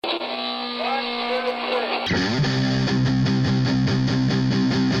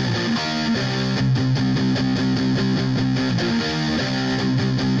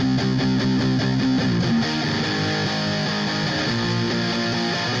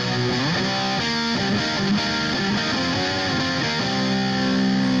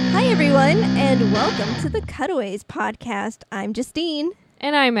and welcome to the Cutaways podcast. I'm Justine.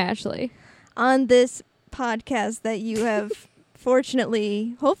 And I'm Ashley. On this podcast that you have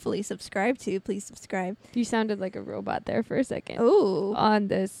hopefully subscribed to, please subscribe. You sounded like a robot there for a second. Oh. On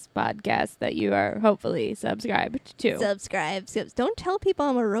this podcast that you are hopefully subscribed to. Subscribe. Don't tell people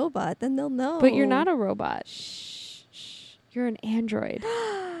I'm a robot, then they'll know. But you're not a robot. Shh. You're an android.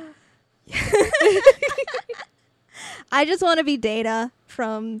 I just want to be Data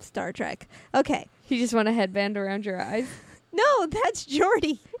from Star Trek. Okay. You just want a headband around your eyes? No, that's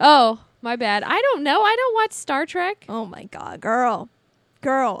Geordi. Oh, my bad. I don't know. I don't watch Star Trek. Oh my God, girl.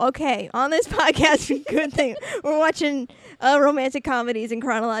 Okay, on this podcast, good thing. We're watching romantic comedies in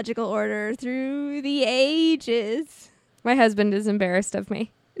chronological order through the ages. My husband is embarrassed of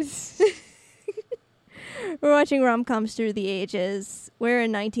me. We're watching rom-coms through the ages. We're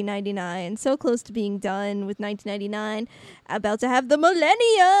in 1999, so close to being done with 1999, about to have the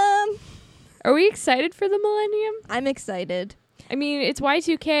millennium. Are we excited for the millennium? I'm excited. I mean, it's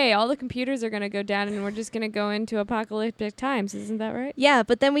Y2K. All the computers are going to go down and we're just going to go into apocalyptic times. Isn't that right? Yeah,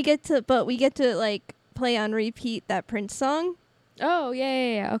 but then we get to like play on repeat that Prince song. Oh,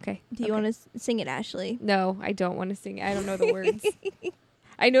 yeah. Okay. Do you want to sing it, Ashley? No, I don't want to sing it. I don't know the words.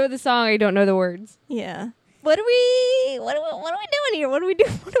 I know the song. I don't know the words. Yeah. What are we doing here? What are we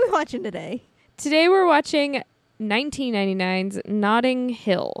watching today? Today we're watching 1999's Notting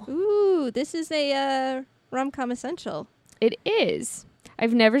Hill. Ooh, this is a rom-com essential. It is.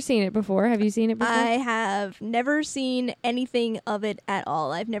 I've never seen it before. Have you seen it before? I have never seen anything of it at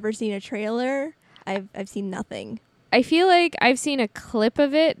all. I've never seen a trailer. I've seen nothing. I feel like I've seen a clip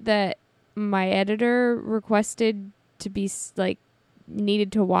of it that my editor requested to be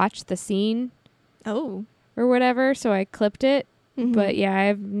needed to watch the scene. Oh. Or whatever, so I clipped it. Mm-hmm. But yeah, I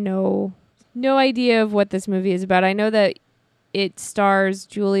have no idea of what this movie is about. I know that it stars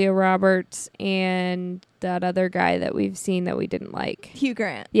Julia Roberts and that other guy that we've seen that we didn't like. Hugh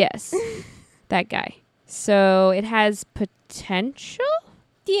Grant. Yes, that guy. So it has potential?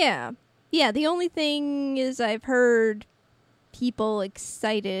 Yeah. Yeah, the only thing is I've heard people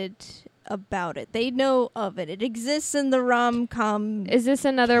excited about it. They know of it. It exists in the rom-com. Is this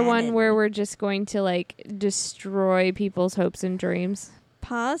another canon. one where we're just going to destroy people's hopes and dreams?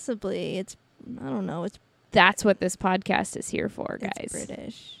 Possibly. I don't know. That's what this podcast is here for, guys. It's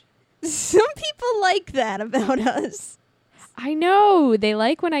British. Some people like that about us. I know. They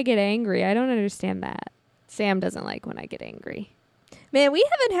like when I get angry. I don't understand that. Sam doesn't like when I get angry. Man, we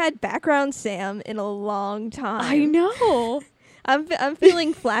haven't had background Sam in a long time. I know. I'm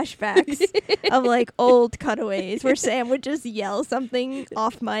feeling flashbacks of old cutaways where Sam would just yell something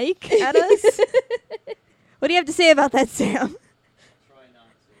off mic at us. What do you have to say about that, Sam? Try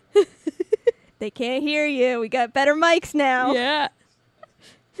not to. They can't hear you. We got better mics now. Yeah.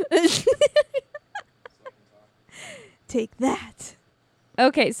 Take that.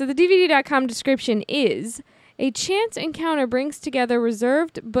 Okay, so the DVD.com description is: a chance encounter brings together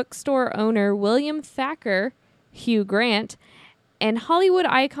reserved bookstore owner William Thacker, Hugh Grant, and Hollywood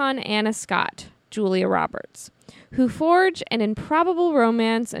icon Anna Scott, Julia Roberts, who forge an improbable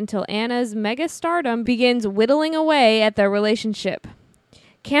romance until Anna's mega stardom begins whittling away at their relationship.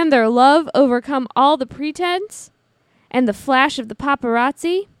 Can their love overcome all the pretense and the flash of the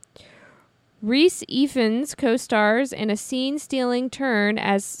paparazzi? Rhys Ifans co-stars in a scene-stealing turn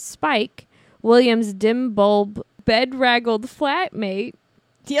as Spike, William's dim bulb, bed-raggled flatmate.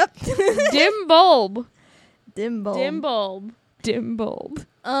 Yep. Dim bulb. Dim bulb. Dim bulb. Dim bulb.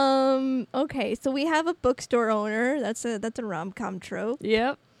 Okay, so we have a bookstore owner. That's a rom-com trope.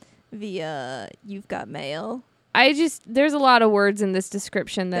 Yep. Via You've Got Mail. There's a lot of words in this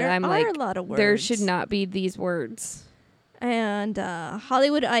description that There I'm are like, a lot of words. there should not be these words. And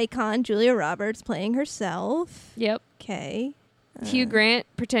Hollywood icon Julia Roberts playing herself. Yep. Okay. Hugh Grant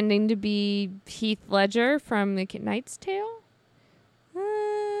pretending to be Heath Ledger from The Knight's Tale.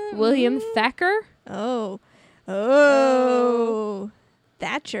 William Thacker. Oh.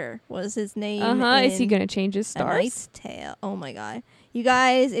 Thatcher was his name. Is he going to change his A stars? Knight's Tale. Oh my God. You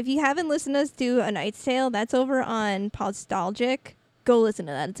guys, if you haven't listened to us do A Knight's Tale, that's over on Podstalgic. Go listen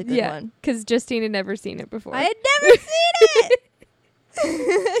to that. It's a good one. Because Justine had never seen it before. I had never seen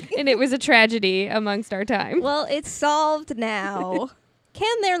it! And it was a tragedy amongst our time. Well, it's solved now.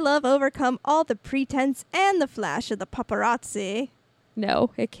 Can their love overcome all the pretense and the flash of the paparazzi?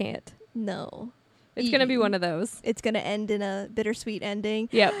 No, it can't. No. It's going to be one of those. It's going to end in a bittersweet ending.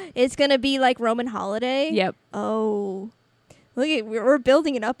 Yep. It's going to be like Roman Holiday. Yep. Oh. Look at we're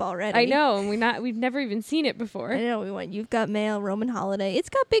building it up already. I know, and we've never even seen it before. I know. We went You've Got Mail, Roman Holiday. It's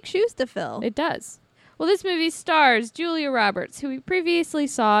got big shoes to fill. It does. Well, this movie stars Julia Roberts, who we previously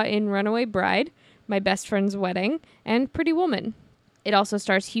saw in Runaway Bride, My Best Friend's Wedding, and Pretty Woman. It also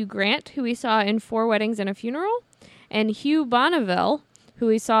stars Hugh Grant, who we saw in 4 Weddings and a Funeral, and Hugh Bonneville, who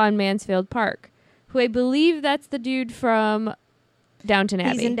we saw in Mansfield Park, who I believe that's the dude from Downton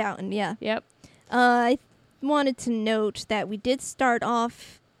Abbey. He's in Downton, yeah. Yep. I wanted to note that we did start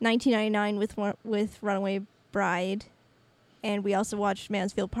off 1999 with Runaway Bride, and we also watched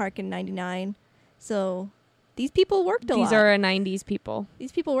Mansfield Park in 99. So these people worked a lot. These are a 90s people.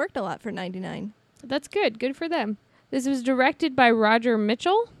 These people worked a lot for 99. That's good. Good for them. This was directed by Roger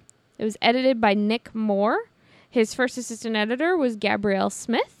Mitchell. It was edited by Nick Moore. His first assistant editor was Gabrielle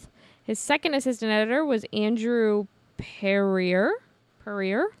Smith. His second assistant editor was Andrew Perrier.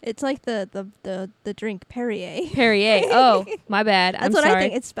 It's like the drink Perrier. Perrier. Oh, my bad. That's I'm what sorry. I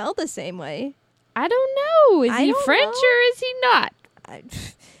think. It's spelled the same way. I don't know. Is I he don't French know. or is he not?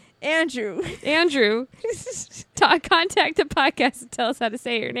 Andrew. Andrew, contact the podcast and tell us how to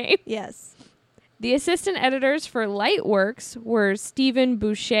say your name. Yes. The assistant editors for Lightworks were Stephen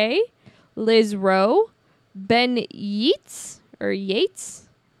Boucher, Liz Rowe, Ben Yates,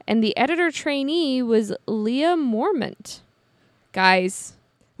 and the editor trainee was Leah Mormont. Guys,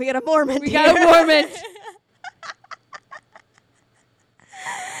 We got a Mormon. we got a Mormont.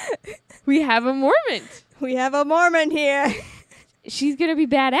 We have a Mormont. We have a Mormon here. She's going to be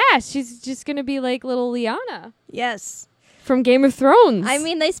badass. She's just going to be like little Lyanna Yes. from Game of Thrones. I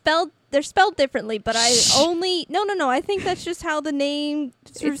mean, they're spelled differently, but I only no. I think that's just how the name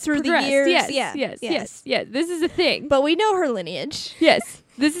through the progressed. years. Yes. This is a thing. But we know her lineage. Yes,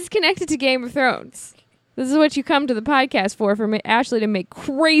 this is connected to Game of Thrones. This is what you come to the podcast for Ashley to make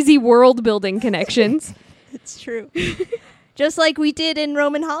crazy world building connections. It's true. Just like we did in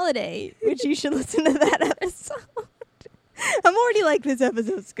Roman Holiday, which you should listen to that episode. I'm already like, this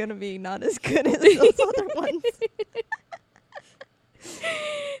episode's going to be not as good as those other ones.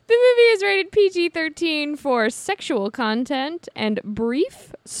 The movie is rated PG-13 for sexual content and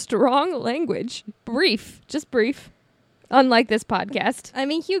brief, strong language. Brief, just brief. Unlike this podcast. I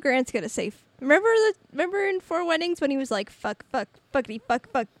mean, Hugh Grant's going to say, remember in 4 Weddings when he was like, fuck, fuckity, fuck,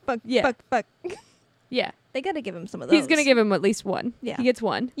 Yeah. fuck. Yeah, They got to give him some of those. he's going to give him at least one. Yeah. He gets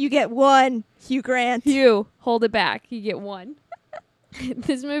one. You get one, Hugh Grant. You hold it back. You get one.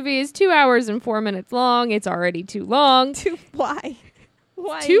 This movie is 2 hours and 4 minutes long. It's already too long. Why?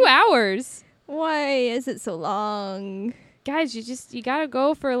 Why? 2 hours. Why is it so long? Guys, you gotta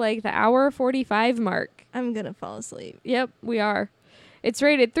go for like the hour 45 mark. I'm going to fall asleep. Yep, we are. It's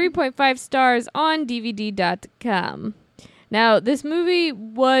rated 3.5 stars on DVD.com. Now, this movie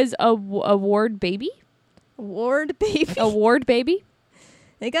was a award baby. Award baby. Award baby.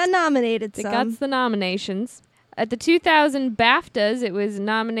 They got nominated It some. got the nominations. At the 2000 BAFTAs, it was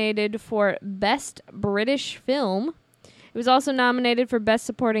nominated for Best British Film. It was also nominated for Best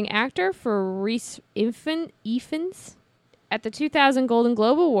Supporting Actor for Rhys Ifans. At the 2000 Golden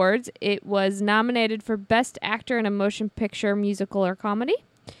Globe Awards, it was nominated for Best Actor in a Motion Picture, Musical, or Comedy.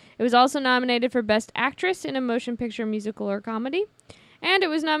 It was also nominated for Best Actress in a Motion Picture, Musical, or Comedy. And it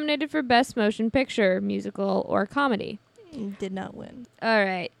was nominated for Best Motion Picture, Musical, or Comedy. Did not win. All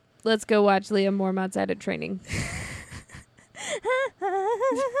right, let's go watch Leah Mormont's edit training.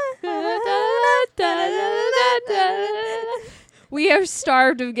 We are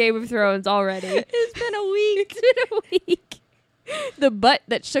starved of Game of Thrones already. It's been a week. It's been a week. The butt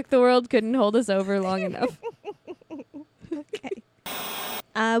that shook the world couldn't hold us over long enough. Okay.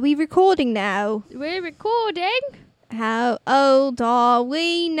 We recording now. We're recording. How old are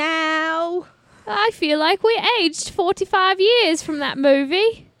we now? I feel like we aged 45 years from that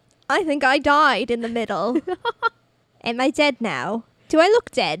movie. I think I died in the middle. Am I dead now? Do I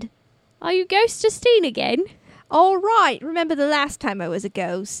look dead? Are you Ghost Justine again? All right. Remember the last time I was a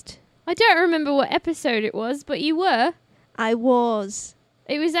ghost? I don't remember what episode it was, but you were. I was.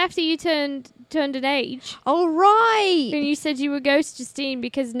 It was after you turned an age. All right. And you said you were Ghost Justine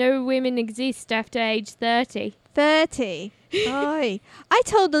because no women exist after age 30. 30. Aye. I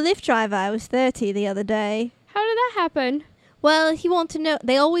told the Lyft driver I was 30 the other day. How did that happen? Well,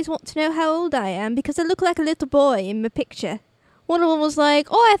 they always want to know how old I am because I look like a little boy in my picture. One of them was like,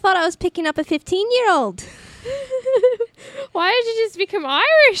 oh, I thought I was picking up a 15-year-old. Why did you just become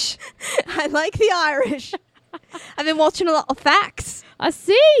Irish? I like the Irish. I've been watching a lot of facts. I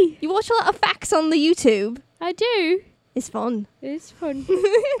see. You watch a lot of facts on the YouTube. I do. It's fun. It's fun.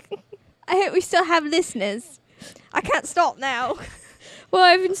 I hope we still have listeners. I can't stop now. Well,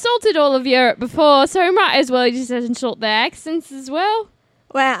 I've insulted all of Europe before, so we might as well just insult their accents as well.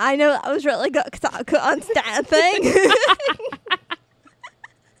 Well, I know that was really good because I couldn't understand a thing.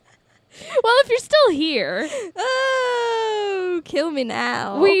 Well, if you're still here, Oh, kill me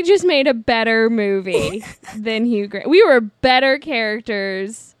now. we just made a better movie than Hugh Grant. We were better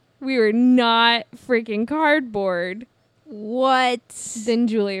characters. We were not freaking cardboard What? than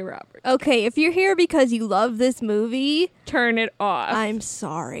Julia Roberts. Okay, if you're here because you love this movie, Turn it off. I'm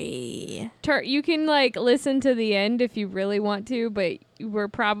sorry. You can like listen to the end if you really want to, but we're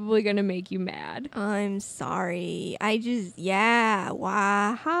probably gonna make you mad. I'm sorry.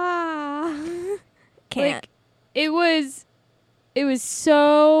 Waha. Can't. Like, it was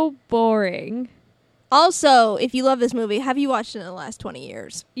so boring. Also, if you love this movie, have you watched it in the last 20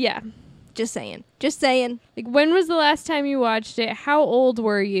 years? Yeah. Just saying. Just saying. Like, when was the last time you watched it? How old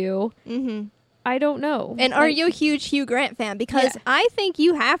were you? Mm-hmm. I don't know. And are Like- you a huge Hugh Grant fan? Because Yeah. I think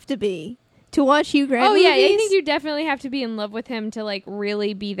you have to be to watch Hugh Grant Oh movies. yeah, I think you definitely have to be in love with him to like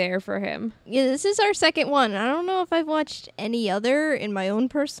really be there for him. Yeah, this is our second one. I don't know if I've watched any other in my own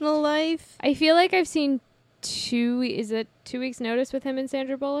personal life. I feel like I've seen 2 weeks notice with him and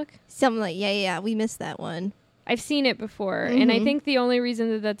Sandra Bullock? Something like, yeah, we missed that one. I've seen it before, and I Mhm. think the only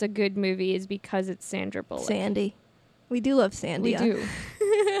reason that that's a good movie is because it's Sandra Bullock. Sandy. We do love Sandy. We do.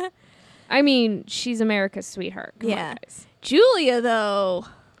 I mean, she's America's sweetheart. Come Yeah. on, guys. Julia, though.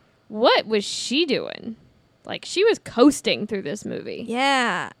 What was she doing? Like, she was coasting through this movie.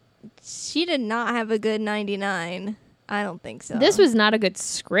 Yeah. She did not have a good 99. I don't think so. This was not a good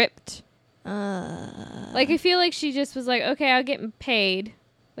script. Like Like, I feel like she just was like, okay, I'll get paid.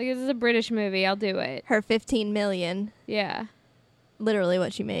 Like, this is a British movie. I'll do it. her 15 million. Yeah. Literally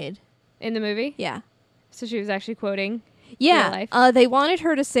what she made. In the movie? Yeah. So she was actually quoting. Yeah. life. They wanted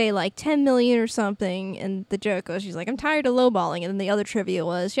her to say like 10 million or something. And the joke was, she's like, I'm tired of lowballing. And then the other trivia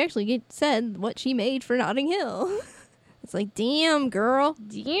was, she actually said what she made for Notting Hill. It's like, damn, girl.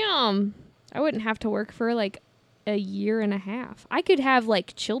 Damn. I wouldn't have to work for like a year and a half. I could have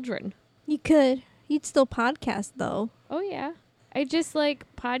like children. You could. You'd still podcast, though. Oh, yeah. I just like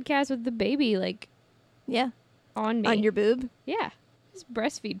podcast with the baby like Yeah. on me. On your boob. Yeah. Just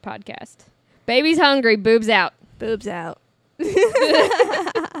breastfeed podcast. Baby's hungry, boobs out. Boobs out.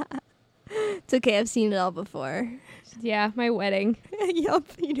 It's okay. I've seen it all before. Yeah, my wedding. Yup.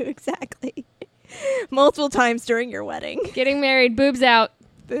 You knew exactly. Multiple times during your wedding. Getting married, boobs out.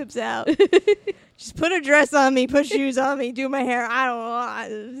 Boobs out. Just put a dress on me, put shoes on me, do my hair. I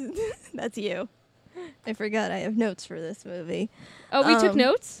don't know. That's you. I forgot I have notes for this movie. Oh, we took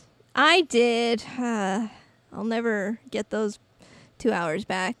notes? I did. I'll never get those 2 hours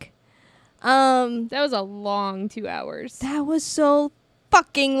back. That was a long 2 hours. That was so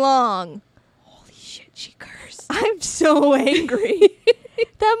fucking long. Holy shit, she cursed. I'm so angry.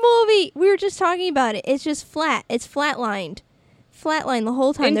 That movie, we were just talking about it. It's just flat. It's flatlined. Flatline the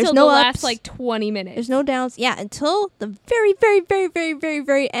whole time. Until There's no the ups. last like 20 minutes. There's no downs. Yeah, until the very, very, very, very, very,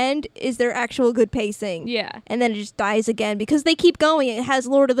 very end is their actual good pacing. Yeah. And then it just dies again because they keep going. It has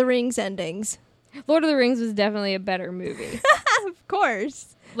Lord of the Rings endings. Lord of the Rings was definitely a better movie. Of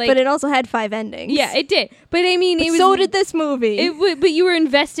course. Like, But it also had 5 endings. yeah, it did. But I mean, But it was so did this movie. but you were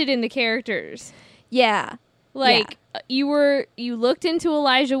invested in the characters. yeah. Like you looked into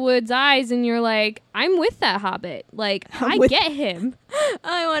Elijah Wood's eyes and you're like, I'm with that hobbit. Like I'm I with- get him.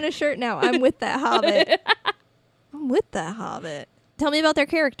 I want a shirt now. I'm with that hobbit. I'm with that hobbit. Tell me about their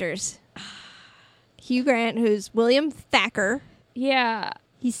characters. Hugh Grant, who's William Thacker. Yeah.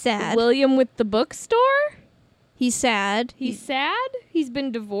 He's sad. William with the bookstore? He's sad. He's sad? He's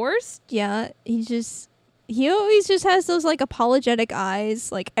been divorced? Yeah, he always just has those like apologetic eyes.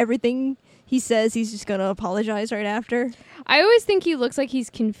 Like everything he says, he's just gonna apologize right after. I always think he looks like he's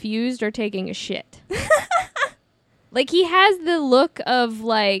confused or taking a shit. Like he has the look of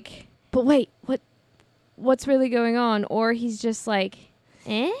like, but wait, what's really going on? Or he's just like,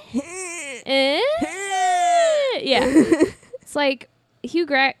 eh? Eh? Yeah. It's like Hugh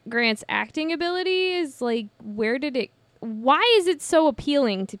Grant's acting ability is like, why is it so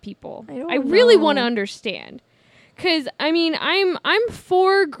appealing to people? I don't I really know. want to understand. Because, I mean, I'm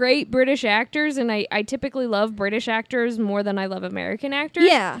for great British actors, and I typically love British actors more than I love American actors.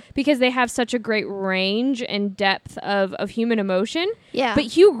 Yeah. Because they have such a great range and depth of human emotion. Yeah. But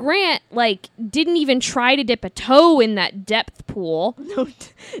Hugh Grant, like, didn't even try to dip a toe in that depth pool. no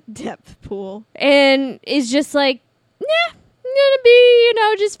depth pool. And is just like, yeah, I'm gonna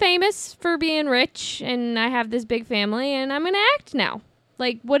be, just famous for being rich, and I have this big family, and I'm gonna act now.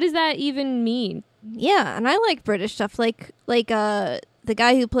 Like, what does that even mean? Yeah, and I like British stuff. Like the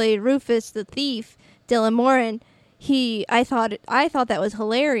guy who played Rufus the thief, Dylan Moran. I thought that was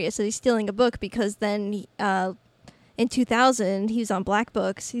hilarious that he's stealing a book because then in in 2000, he was on Black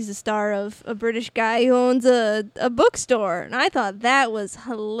Books. He's the star of a British guy who owns a bookstore. And I thought that was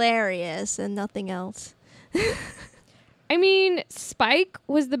hilarious and nothing else. I mean, Spike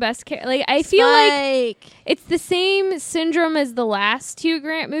was the best character. Like, I feel like it's the same syndrome as the last Hugh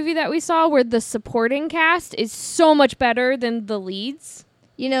Grant movie that we saw, where the supporting cast is so much better than the leads.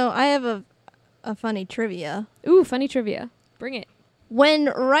 You know, I have a funny trivia. Ooh, funny trivia. Bring it. When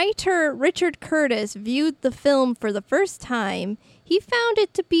writer Richard Curtis viewed the film for the first time, he found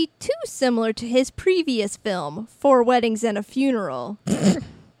it to be too similar to his previous film, 4 Weddings and a Funeral.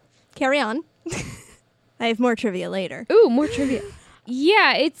 Carry on. I have more trivia later. Ooh, more trivia.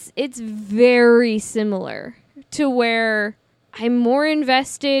 Yeah, it's very similar to where I'm more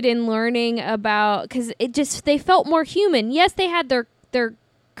invested in learning about, because they felt more human. Yes, they had their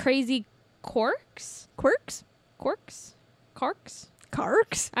crazy quirks. Quirks? Quirks? Carks?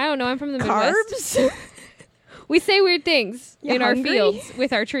 Carks? I don't know. I'm from the Midwest. Carbs? We say weird things You in hungry? our fields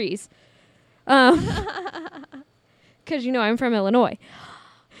with our trees. Because, I'm from Illinois.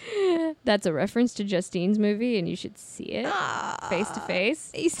 That's a reference to Justine's movie, and you should see it face to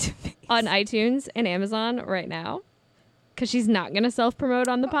face on iTunes and Amazon right now. Because she's not going to self-promote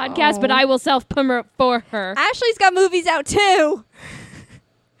on the podcast, but I will self-promote for her. Ashley's got movies out too.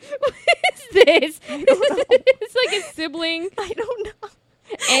 What is this? It's like a sibling I don't know.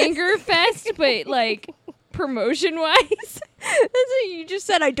 anger fest, but like promotion-wise. That's what you just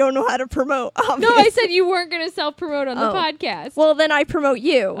said. I don't know how to promote. No, I obviously. said you weren't going to self-promote on the Oh. podcast. Well, then I promote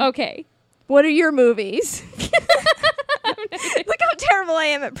you. Okay. What are your movies? Look how terrible I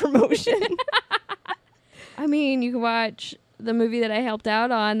am at promotion. I mean, you can watch the movie that I helped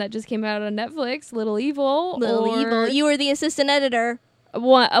out on that just came out on Netflix, Little Evil. Little or- Evil. You were the assistant editor.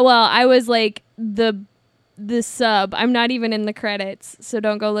 Well, I was like the sub. I'm not even in the credits, so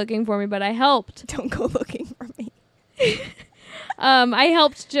don't go looking for me, but I helped. Don't go looking for me. I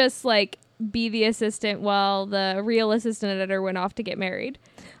helped just like be the assistant while the real assistant editor went off to get married.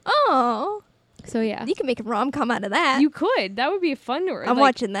 Oh, So yeah. you can make a rom-com out of that. You could. That would be fun to I'm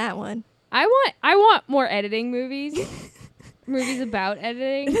watching that one. I want more editing movies. Movies about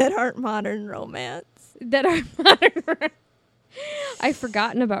editing That aren't modern romance. that are modern. I've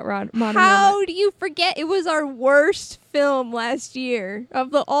forgotten about modern romance. How do you forget? It was our worst film last year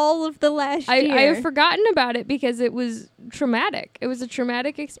of all of the last year. I have forgotten about it because it was traumatic. It was a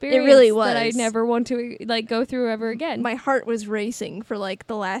traumatic experience. really that I was. never want to like go through ever again. My heart was racing for like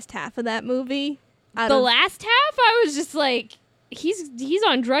the last half of that movie. The last half, I was just like, he's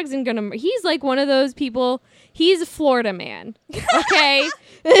on drugs and gonna. He's like one of those people. He's a Florida man. Okay.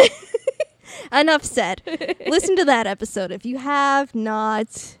 Enough said. Listen to that episode if you have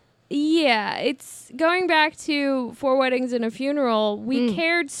not. Yeah, it's going back to 4 Weddings and a Funeral. We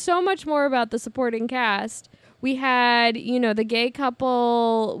cared so much more about the supporting cast. We had, the gay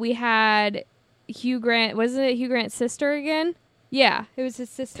couple. We had Hugh Grant. Wasn't it Hugh Grant's sister again? Yeah, it was his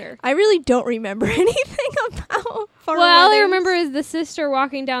sister. I really don't remember anything about Four Well, all I Weddings. remember is the sister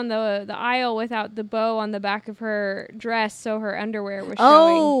walking down the aisle without the bow on the back of her dress, so her underwear was showing.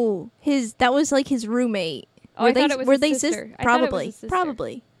 Oh, that was like his roommate. Oh, I thought it was were his they sister. I thought it was Probably. his sister.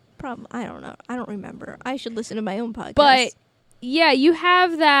 Probably. I don't know. I don't remember. I should listen to my own podcast. But yeah, you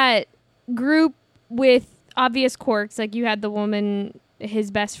have that group with obvious quirks. Like you had the woman, his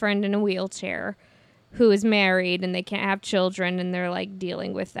best friend in a wheelchair, who is married and they can't have children, and they're like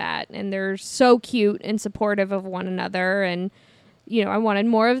dealing with that. And they're so cute and supportive of one another. And, I wanted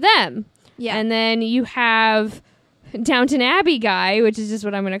more of them. yeah. And then you have Downton Abbey guy, which is just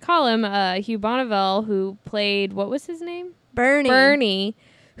what I'm going to call him, Hugh Bonneville, who played, what was his name? Bernie,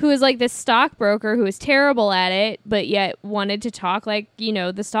 who is like this stockbroker who is terrible at it, but yet wanted to talk like,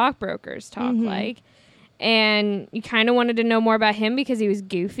 the stockbrokers talk like. And you kind of wanted to know more about him because he was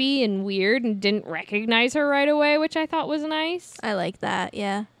goofy and weird and didn't recognize her right away, which I thought was nice. I like that.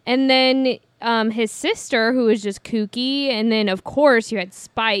 Yeah. And then his sister, who was just kooky. And then, of course, you had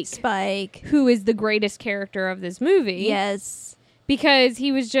Spike, who is the greatest character of this movie. Yes. Because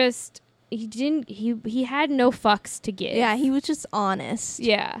he was just, he had no fucks to give. Yeah, he was just honest.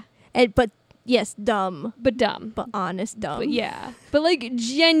 Yeah. But yes, dumb. But dumb. But honest dumb. But yeah. But like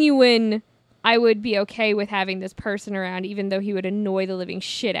genuine, I would be okay with having this person around, even though he would annoy the living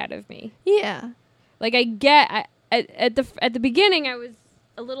shit out of me. Yeah. Like at the beginning, I was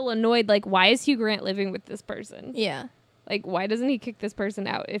a little annoyed. Like, why is Hugh Grant living with this person? Yeah. Like, why doesn't he kick this person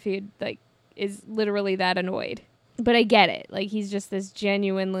out if he like is literally that annoyed? But I get it. Like, he's just this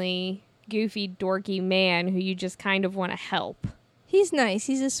genuinely goofy, dorky man who you just kind of want to help. He's nice.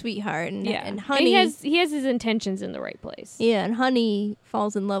 He's a sweetheart. And, Yeah, and Honey. And he has his intentions in the right place. Yeah, and Honey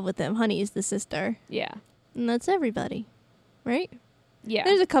falls in love with him. Honey is the sister. Yeah. And that's everybody, right? Yeah.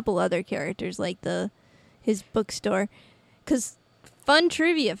 There's a couple other characters like his bookstore. Because, fun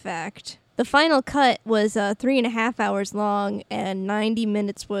trivia fact, the final cut was 3.5 hours long and 90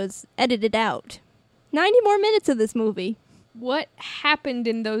 minutes was edited out. 90 more minutes of this movie. What happened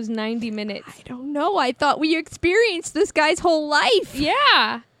in those 90 minutes? I don't know. I thought we experienced this guy's whole life.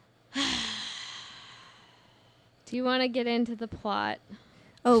 Yeah. Do you want to get into the plot?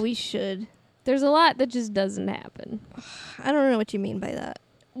 Oh, we should. There's a lot that just doesn't happen. I don't know what you mean by that.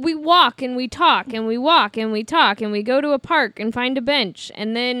 We walk and we talk and we walk and we talk and we go to a park and find a bench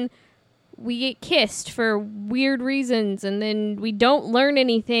and then we get kissed for weird reasons and then we don't learn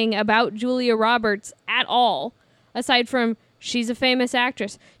anything about Julia Roberts at all aside from she's a famous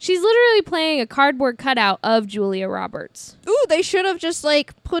actress. She's literally playing a cardboard cutout of Julia Roberts. Ooh, they should have just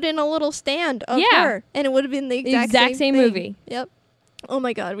put in a little stand of her and it would have been the exact same thing. movie. Yep. Oh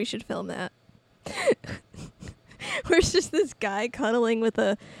my god, we should film that. Where's just this guy cuddling with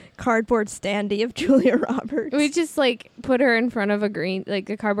a cardboard standee of Julia Roberts? We just put her in front of a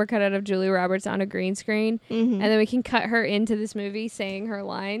cardboard cutout of Julia Roberts on a green screen, and then we can cut her into this movie saying her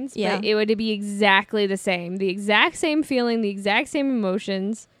lines. Yeah. But it would be exactly the exact same feeling, the exact same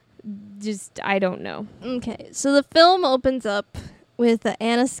emotions. Just, I don't know. Okay, so the film opens up with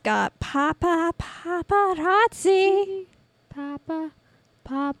Anna Scott, paparazzi.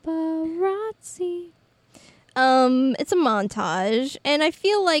 Paparazzi. It's a montage, and I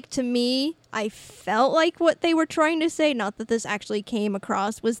feel like, to me, I felt like what they were trying to say, not that this actually came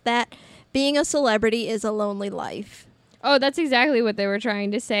across, was that being a celebrity is a lonely life. Oh, that's exactly what they were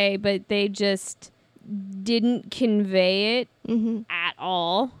trying to say, but they just didn't convey it at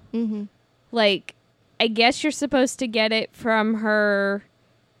all. I guess you're supposed to get it from her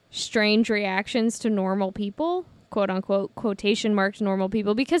strange reactions to normal people. Quote unquote, quotation marks, normal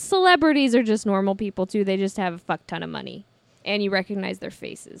people, because celebrities are just normal people too. They just have a fuck ton of money and you recognize their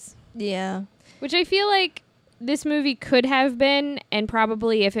faces. Yeah. Which I feel like this movie could have been, and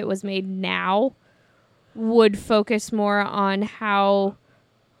probably if it was made now, would focus more on how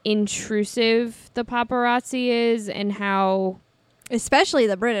intrusive the paparazzi is and how... Especially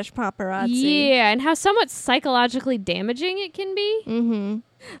the British paparazzi. Yeah, and how somewhat psychologically damaging it can be.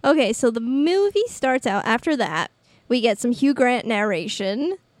 Okay, so the movie starts out after that. We get some Hugh Grant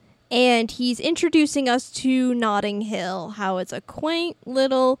narration, and he's introducing us to Notting Hill, how it's a quaint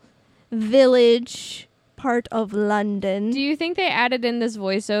little village part of London. Do you think they added in this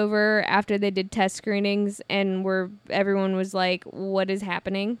voiceover after they did test screenings and everyone was like, what is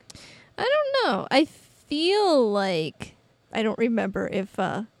happening? I don't know. I feel like... I don't remember if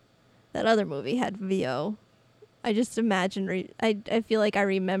that other movie had VO. I just imagine... I feel like I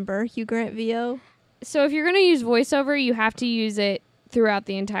remember Hugh Grant VO. So if you're going to use voiceover, you have to use it throughout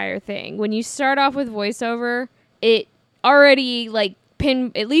the entire thing. When you start off with voiceover, it already,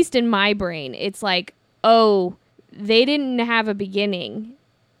 at least in my brain, it's like, oh, they didn't have a beginning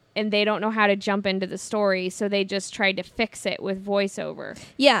and they don't know how to jump into the story, so they just tried to fix it with voiceover.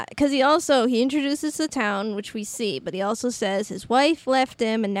 Yeah, because he introduces the town, which we see, but he also says his wife left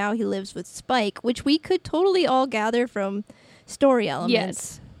him and now he lives with Spike, which we could totally all gather from story elements.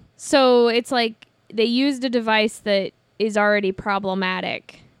 Yes. So it's like they used a device that is already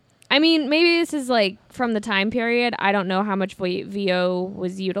problematic. I mean, maybe this is from the time period. I don't know how much VO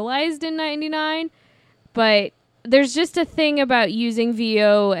was utilized in 99, but there's just a thing about using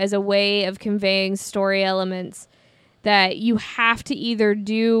VO as a way of conveying story elements that you have to either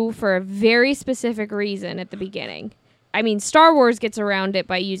do for a very specific reason at the beginning. I mean, Star Wars gets around it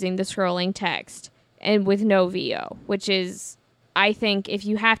by using the scrolling text and with no VO, which is, I think, if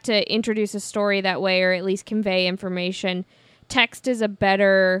you have to introduce a story that way or at least convey information, text is a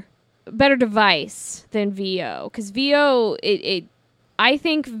better device than VO. Because VO, I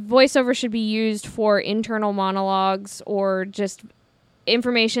think voiceover should be used for internal monologues or just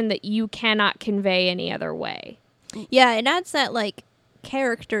information that you cannot convey any other way. Yeah, it adds that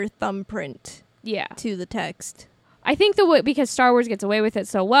character thumbprint to the text. I think because Star Wars gets away with it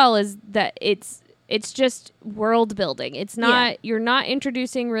so well is that it's just world building. It's not you're not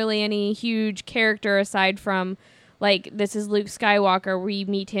introducing really any huge character aside from this is Luke Skywalker. We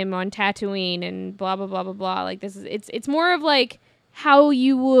meet him on Tatooine and blah blah blah blah blah. It's more of how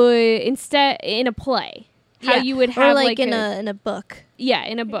you would instead in a play. How you would have or in a book. Yeah,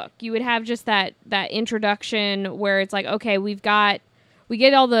 in a book. You would have just that introduction where it's okay, we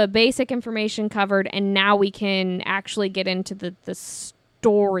get all the basic information covered and now we can actually get into the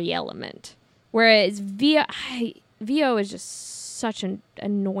story element. Whereas VO is just such an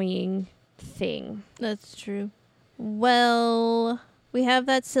annoying thing. That's true. Well, We have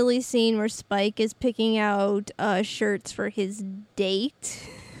that silly scene where Spike is picking out shirts for his date.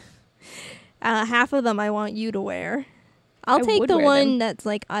 Half of them I want you to wear. I'll I take would the wear one them. that's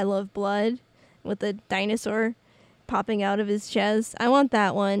like I love blood with the dinosaur popping out of his chest. I want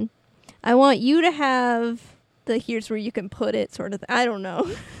that one. I want you to have the here's where you can put it sort of I don't know.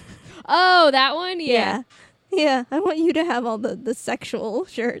 Oh, that one? Yeah. Yeah, I want you to have all the sexual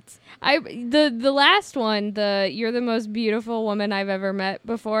shirts. The last one, the you're the most beautiful woman I've ever met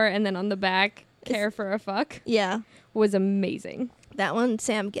before, and then on the back, care for a fuck, Yeah, was amazing. that one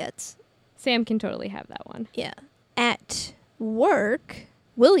Sam gets. Sam can totally have that one. Yeah. At work,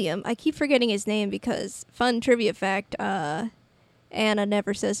 William, I keep forgetting his name because fun trivia fact, Anna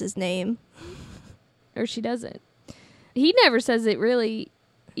never says his name. Or she doesn't. He never says it really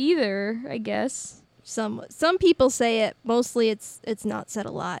either, I guess. Some people say it. Mostly it's not said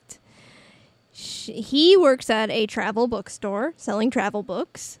a lot. He works at a travel bookstore selling travel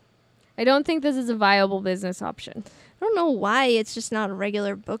books. I don't think this is a viable business option. I don't know why it's just not a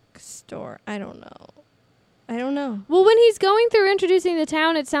regular bookstore. I don't know. Well, when he's going through introducing the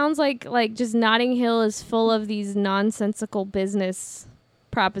town, it sounds like just Notting Hill is full of these nonsensical business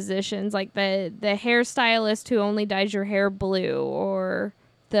propositions, like the hairstylist who only dyes your hair blue, or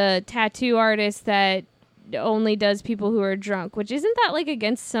the tattoo artist that only does people who are drunk, which isn't that like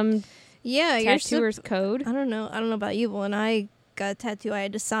against some Yeah, tattooer's code? I don't know about you, but when I got a tattoo, I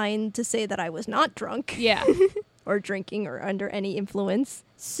had to sign to say that I was not drunk. Yeah. Or drinking or under any influence.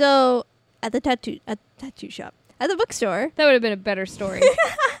 So at the tattoo shop, at the bookstore, That would have been a better story.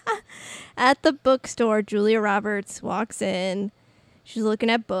 at the bookstore, Julia Roberts walks in. She's looking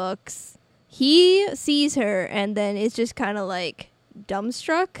at books. He sees her and then is just kind of like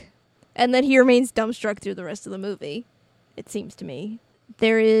dumbstruck. And then he remains dumbstruck through the rest of the movie, it seems to me.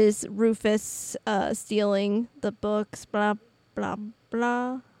 There is Rufus stealing the books, blah, blah,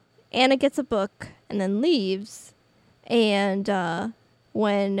 blah. Anna gets a book and then leaves. And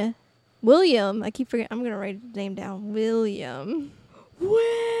when William, I keep forgetting, I'm going to write his name down. William.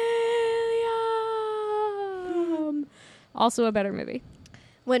 Also a better movie.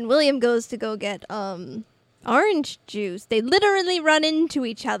 When William goes to go get orange juice, they literally run into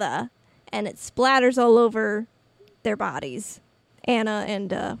each other. And it splatters all over their bodies. Anna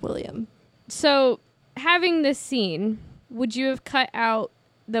and William. So, having this scene, would you have cut out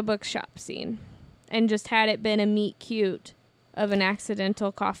the bookshop scene and just had it been a meet cute of an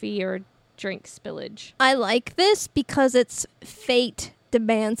accidental coffee or drink spillage? I like this because it's fate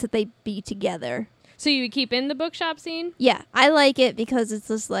demands that they be together. So you would keep in the bookshop scene? Yeah, I like it because it's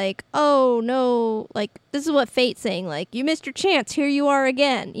just like, oh no, like this is what fate's saying, like you missed your chance, here you are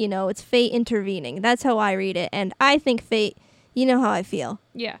again. You know, it's fate intervening. That's how I read it, and I think fate. You know how I feel.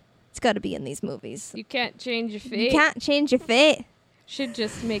 Yeah. It's got to be in these movies. You can't change your You fate. can't change your fate. Should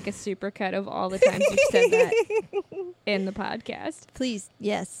just make a supercut of all the times you've said that in the podcast. Please,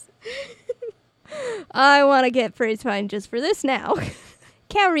 yes. I want to get praise fine just for this now.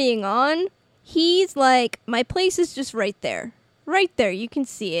 Carrying on. He's like, my place is just right there. Right there. You can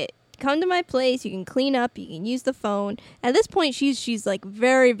see it. Come to my place. You can clean up. You can use the phone. At this point, she's like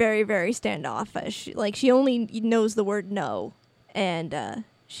very, very, very standoffish. Like she only knows the word no. And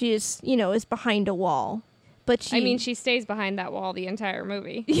she is, is behind a wall. But she stays behind that wall the entire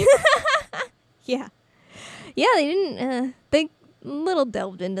movie. Yeah. Yeah, they didn't, they little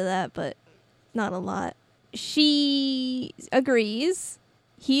delved into that, but not a lot. She agrees.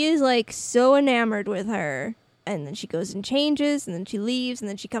 He is like so enamored with her. And then she goes and changes, and then she leaves, and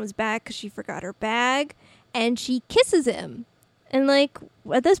then she comes back because she forgot her bag. And she kisses him. And like,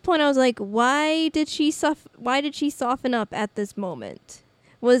 at this point I was like, why did she soften up at this moment?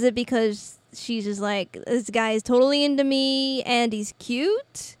 Was it because she's just like, this guy is totally into me and he's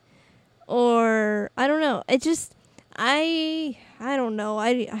cute? Or I don't know. It just I don't know.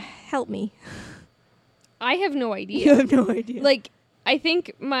 Help me. I have no idea. You have no idea. Like, I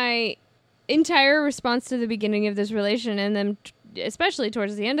think my entire response to the beginning of this relation, and then especially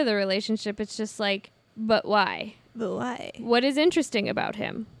towards the end of the relationship, it's just like, but why? But why? What is interesting about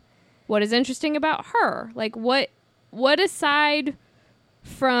him? What is interesting about her? Like, what aside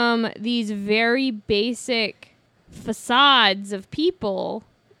from these very basic facades of people?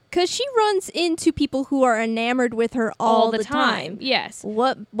 Because she runs into people who are enamored with her all the time. Yes.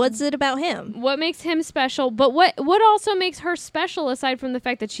 What's it about him? What makes him special? But what also makes her special aside from the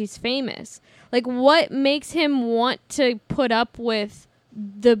fact that she's famous? Like, what makes him want to put up with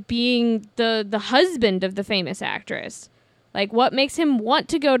being the husband of the famous actress? Like, what makes him want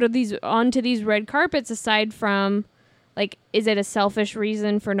to go to onto these red carpets aside from, like, is it a selfish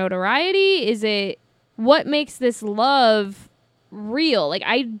reason for notoriety? Is it what makes this love real. Like,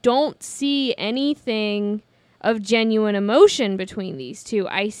 I don't see anything of genuine emotion between these two.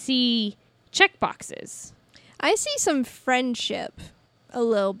 I see checkboxes. I see some friendship a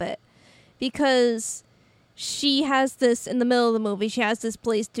little bit because she has this, in the middle of the movie, she has this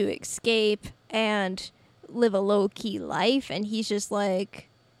place to escape and live a low-key life, and he's just like,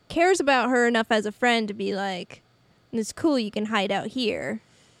 cares about her enough as a friend to be like, it's cool, you can hide out here,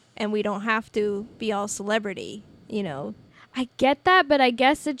 and we don't have to be all celebrity, you know. I get that, but I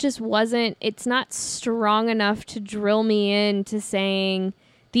guess it just wasn't, it's not strong enough to drill me into saying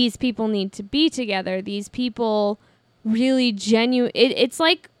these people need to be together. These people really genuine. It's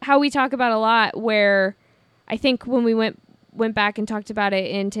like how we talk about a lot, where I think when we went back and talked about it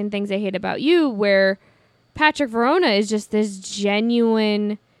in 10 Things I Hate About You, where Patrick Verona is just this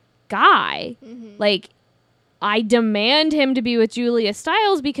genuine guy. Mm-hmm. Like, I demand him to be with Julia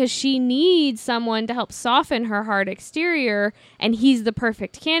Stiles because she needs someone to help soften her hard exterior, and he's the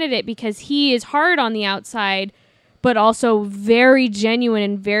perfect candidate because he is hard on the outside, but also very genuine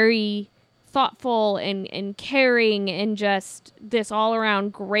and very thoughtful and caring and just this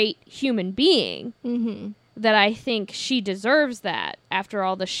all-around great human being. Mm-hmm. That I think she deserves that after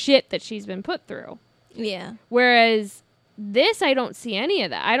all the shit that she's been put through. Yeah. Whereas this, I don't see any of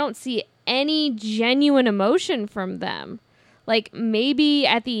that. I don't see any genuine emotion from them. Like, maybe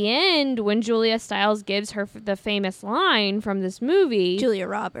at the end when Julia Stiles gives her the famous line from this movie. Julia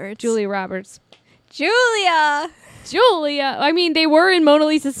Roberts. Julia! I mean, they were in Mona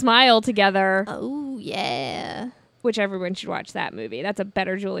Lisa Smile together. Oh, yeah. Which everyone should watch that movie. That's a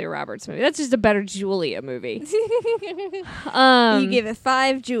better Julia Roberts movie. That's just a better Julia movie. You give it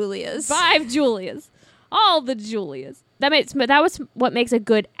 5 Julias. 5 Julias. All the Julias. That was what makes a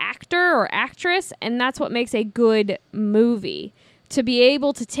good actor or actress, and that's what makes a good movie. To be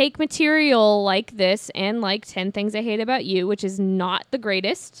able to take material like this and like 10 Things I Hate About You, which is not the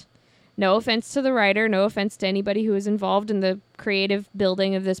greatest. No offense to the writer, no offense to anybody who is involved in the creative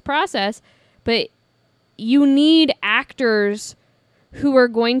building of this process, but you need actors who are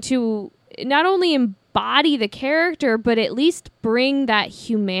going to not only embody the character, but at least bring that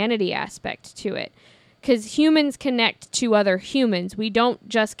humanity aspect to it. Because humans connect to other humans. We don't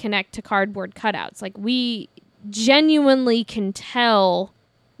just connect to cardboard cutouts. Like, we genuinely can tell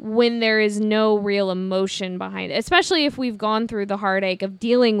when there is no real emotion behind it, especially if we've gone through the heartache of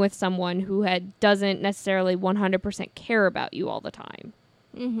dealing with someone who doesn't necessarily 100% care about you all the time.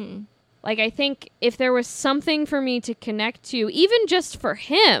 Mm-hmm. Like, I think if there was something for me to connect to, even just for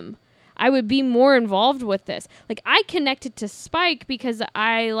him, I would be more involved with this. Like, I connected to Spike because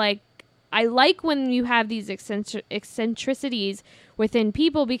I like when you have these eccentricities within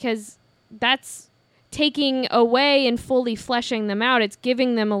people, because that's taking away and fully fleshing them out. It's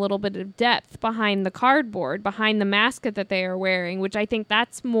giving them a little bit of depth behind the cardboard, behind the mask that they are wearing, which I think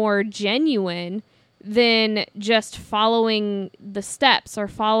that's more genuine than just following the steps or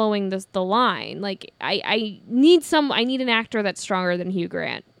following the line. Like, I need an actor that's stronger than Hugh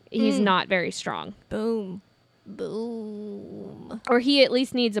Grant. He's not very strong. Boom. Or he at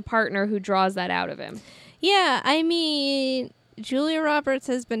least needs a partner who draws that out of him. Yeah, I mean, Julia Roberts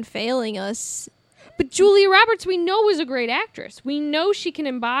has been failing us. But Julia Roberts, we know, is a great actress. We know she can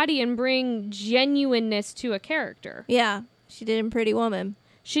embody and bring genuineness to a character. Yeah, she did in Pretty Woman.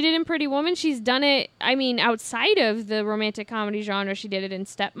 She's done it, I mean, outside of the romantic comedy genre. She did it in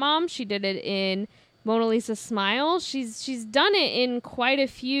Stepmom. She did it in Mona Lisa Smile. She's done it in quite a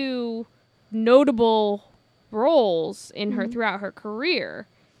few notable roles in her throughout her career.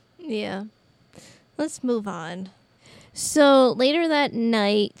 Yeah. Let's move on. So later that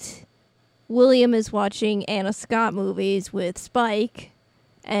night, William is watching Anna Scott movies with Spike,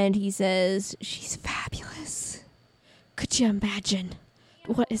 and he says, "She's fabulous. Could you imagine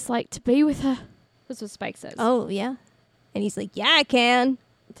what it's like to be with her?" That's what Spike says. Oh, yeah. And he's like, "Yeah, I can."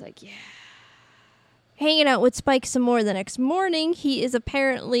 It's like, yeah. Hanging out with Spike some more the next morning, he is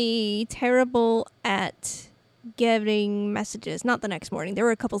apparently terrible at getting messages. Not the next morning. There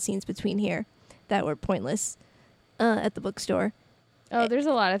were a couple scenes between here that were pointless at the bookstore. Oh, there's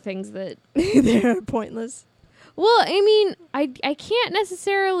a lot of things that they're pointless. Well, I mean, I can't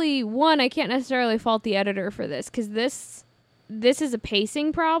necessarily fault the editor for this, because this is a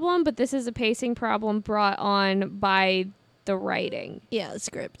pacing problem, but this is a pacing problem brought on by the writing. Yeah, the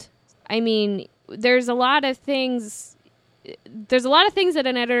script. I mean, there's a lot of things that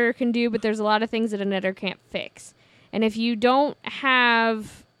an editor can do, but there's a lot of things that an editor can't fix. And if you don't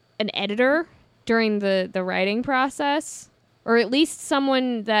have an editor during the writing process, or at least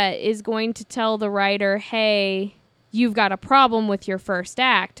someone that is going to tell the writer, hey, you've got a problem with your first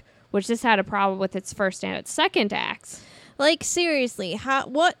act, which this had a problem with its first and its second acts. Like, seriously,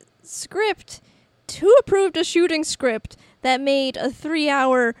 what script? Who approved a shooting script that made a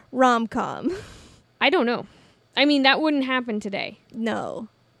 3-hour rom-com? I don't know. I mean, that wouldn't happen today. No,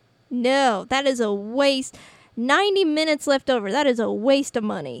 that is a waste. 90 minutes left over. That is a waste of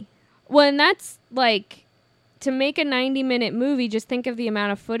money. Well, and that's like, to make a 90-minute movie, just think of the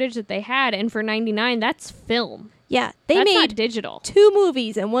amount of footage that they had. And for 99, that's film. Yeah, That's made not digital. 2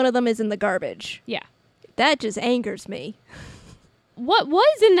 movies and one of them is in the garbage. Yeah. That just angers me. What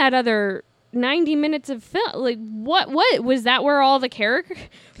was in that other 90 minutes of film? Like, what was that where all the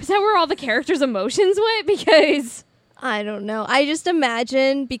characters' emotions went? Because I don't know. I just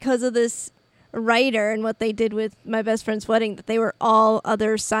imagine, because of this writer and what they did with My Best Friend's Wedding, that they were all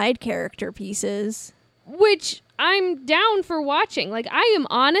other side character pieces. which I'm down for watching. Like,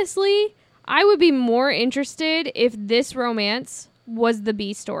 I would be more interested if this romance was the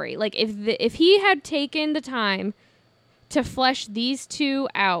B story. Like, if he had taken the time to flesh these two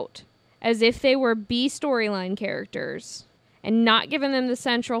out as if they were B storyline characters and not given them the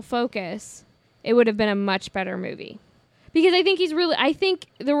central focus, it would have been a much better movie. Because I think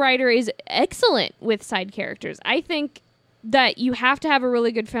the writer is excellent with side characters. I think that you have to have a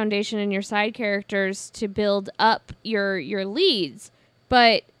really good foundation in your side characters to build up your leads,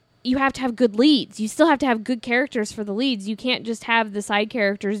 but you have to have good leads. You still have to have good characters for the leads. You can't just have the side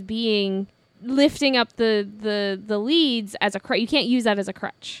characters lifting up the leads as a crutch. You can't use that as a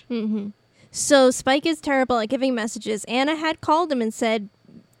crutch. Mm-hmm. So Spike is terrible at giving messages. Anna had called him and said,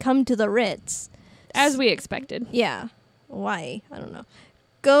 "Come to the Ritz." As we expected. Yeah. Why? I don't know.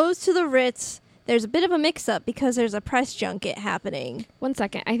 Goes to the Ritz. There's a bit of a mix-up because there's a press junket happening. 1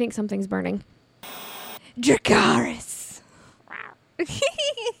 second. I think something's burning. Dracarys.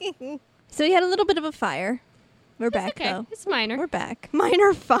 So he had a little bit of a fire. We're back, okay. though. It's minor. We're back.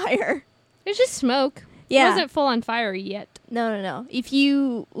 Minor fire. It's just smoke. Yeah. It wasn't full on fire yet. No. If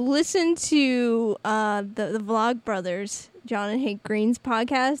you listen to the Vlog Brothers, John and Hank Green's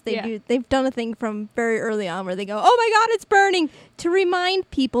podcast, they've done a thing from very early on where they go, "Oh my God, it's burning," to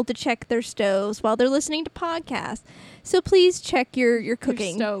remind people to check their stoves while they're listening to podcasts. So please check your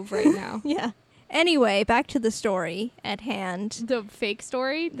cooking Your stove right now. Yeah. Anyway, back to the story at hand. The fake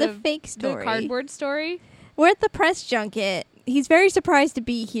story? The fake story. The cardboard story? We're at the press junket. He's very surprised to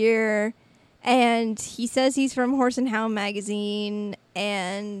be here. And he says he's from Horse and Hound magazine.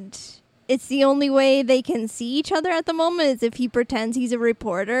 And it's the only way they can see each other at the moment is if he pretends he's a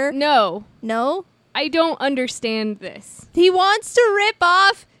reporter. No. No? I don't understand this. He wants to rip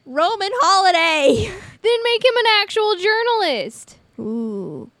off Roman Holiday. Then make him an actual journalist.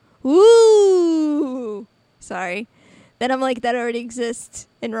 Ooh. Sorry. Then I'm like, that already exists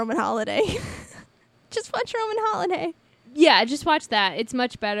in Roman Holiday. Just watch Roman Holiday. Yeah, just watch that. It's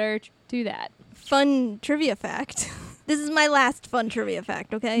much better. Do that. Fun trivia fact. This is my last fun trivia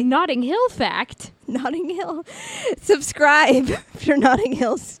fact, okay? Notting Hill fact. Notting Hill. Subscribe if you're Notting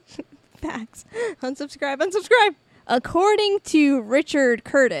Hill's facts. Unsubscribe. According to Richard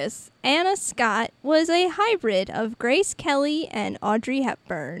Curtis, Anna Scott was a hybrid of Grace Kelly and Audrey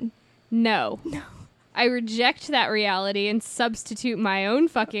Hepburn. No. I reject that reality and substitute my own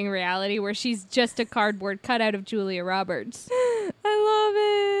fucking reality where she's just a cardboard cutout of Julia Roberts. I love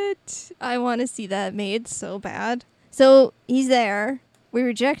it. I want to see that made so bad. So he's there. We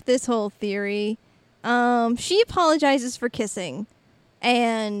reject this whole theory. She apologizes for kissing.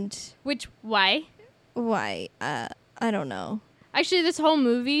 And Why? why? I don't know. Actually, this whole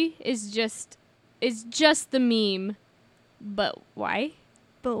movie is just the meme. But why?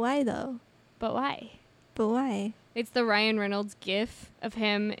 But why though? But why? But why? It's the Ryan Reynolds gif of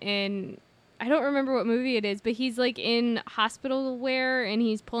him in, I don't remember what movie it is, but he's like in hospital wear and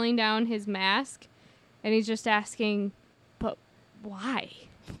he's pulling down his mask and he's just asking, but why?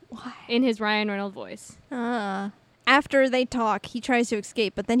 Why? In his Ryan Reynolds voice. After they talk, he tries to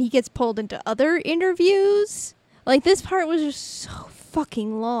escape, but then he gets pulled into other interviews. Like, this part was just so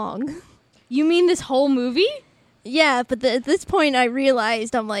fucking long. You mean this whole movie? Yeah, but at this point I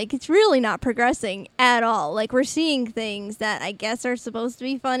realized, I'm like, it's really not progressing at all. Like, we're seeing things that I guess are supposed to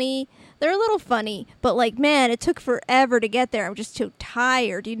be funny. They're a little funny, but like, man, it took forever to get there. I'm just too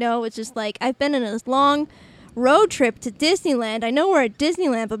tired, you know? It's just like, I've been in this long road trip to Disneyland. I know we're at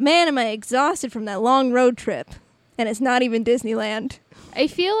Disneyland, but man, am I exhausted from that long road trip. And it's not even Disneyland. I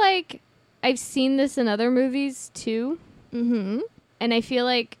feel like I've seen this in other movies too. Mm-hmm. And I feel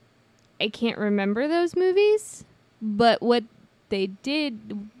like I can't remember those movies, but what they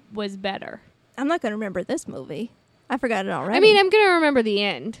did was better. I'm not going to remember this movie. I forgot it already. I mean, I'm going to remember the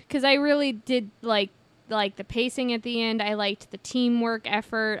end because I really did like the pacing at the end. I liked the teamwork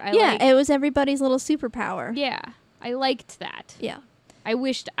effort. It was everybody's little superpower. Yeah. I liked that. Yeah. I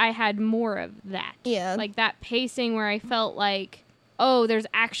wished I had more of that. Yeah. Like that pacing where I felt like, oh, there's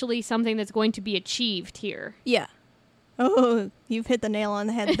actually something that's going to be achieved here. Yeah. Oh, you've hit the nail on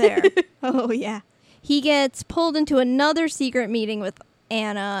the head there. Oh, yeah. He gets pulled into another secret meeting with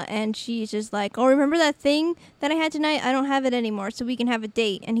Anna, and she's just like, oh, remember that thing that I had tonight? I don't have it anymore, so we can have a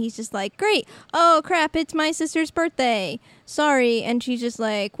date. And he's just like, great. Oh, crap, it's my sister's birthday. Sorry. And she's just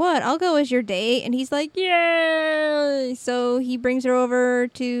like, what? I'll go as your date. And he's like, yeah. So he brings her over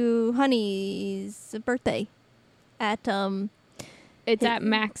to Honey's birthday at, It's at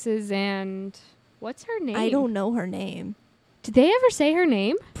Max's and... What's her name? I don't know her name. Did they ever say her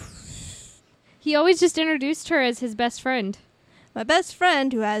name? He always just introduced her as his best friend. My best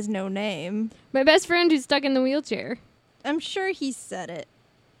friend who has no name. My best friend who's stuck in the wheelchair. I'm sure he said it.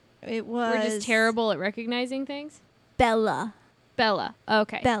 It was... We're just terrible at recognizing things. Bella. Bella.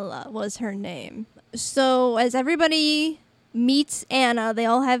 Okay. Bella was her name. So as everybody meets Anna, they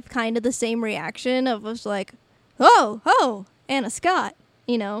all have kind of the same reaction of us like, oh, Anna Scott,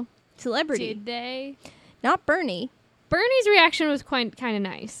 you know, celebrity. Did they? Not Bernie. Bernie's reaction was quite kind of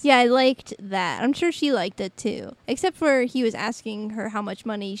nice. Yeah, I liked that. I'm sure she liked it too. Except for he was asking her how much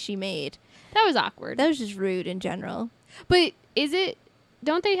money she made. That was awkward. That was just rude in general. But is it...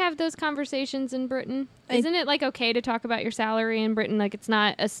 Don't they have those conversations in Britain? Isn't it like okay to talk about your salary in Britain? Like it's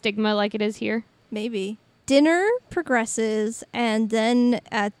not a stigma like it is here? Maybe. Dinner progresses, and then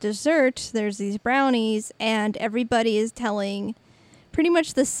at dessert, there's these brownies, and everybody is telling pretty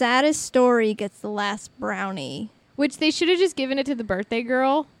much the saddest story gets the last brownie. Which they should have just given it to the birthday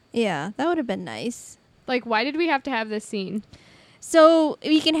girl. Yeah, that would have been nice. Like, why did we have to have this scene? So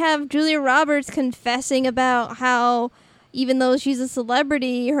we can have Julia Roberts confessing about how, even though she's a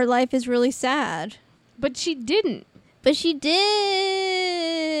celebrity, her life is really sad. But she didn't. But she did.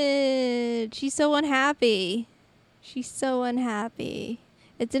 She's so unhappy. She's so unhappy.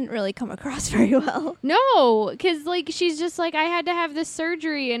 It didn't really come across very well. No, because, like, she's just like, I had to have this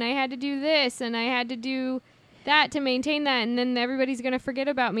surgery, and I had to do this, and I had to do that to maintain that, and then everybody's going to forget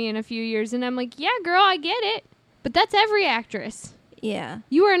about me in a few years. And I'm like, yeah, girl, I get it. But that's every actress. Yeah.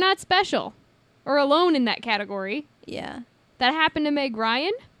 You are not special or alone in that category. Yeah. That happened to Meg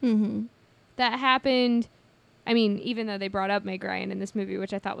Ryan. Mm-hmm. That happened, I mean, even though they brought up Meg Ryan in this movie,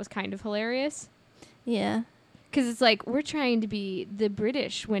 which I thought was kind of hilarious. Yeah. Because it's like, we're trying to be the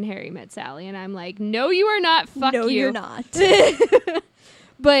British When Harry Met Sally. And I'm like, no, you are not. Fuck no, you. you're not.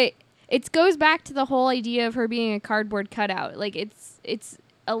 But it goes back to the whole idea of her being a cardboard cutout. Like, it's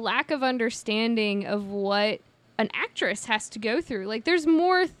a lack of understanding of what an actress has to go through. Like, there's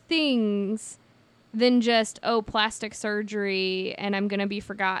more things than just, oh, plastic surgery and I'm going to be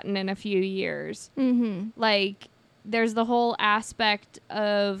forgotten in a few years. Mm-hmm. Like, there's the whole aspect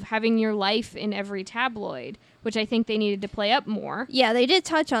of having your life in every tabloid, which I think they needed to play up more. Yeah, they did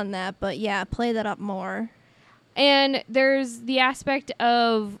touch on that, but yeah, play that up more. And there's the aspect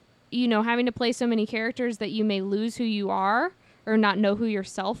of, you know, having to play so many characters that you may lose who you are or not know who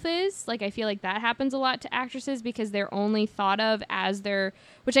yourself is. Like, I feel like that happens a lot to actresses because they're only thought of as their,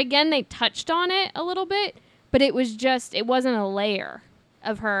 which again, they touched on it a little bit, but it wasn't a layer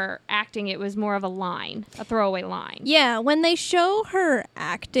of her acting. It was more of a line, a throwaway line. Yeah, when they show her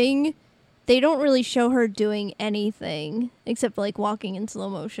acting, they don't really show her doing anything except like walking in slow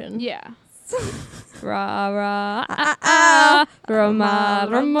motion. Yeah. Ra ra ah ah, rama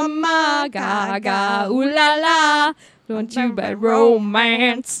rama ma ga ga ooh la la, don't you bad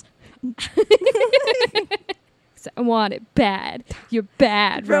romance. I want it bad, your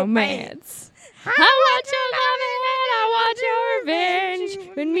bad romance. I want your loving and I want your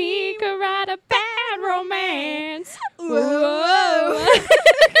revenge. When me could write a bad romance. Whoa.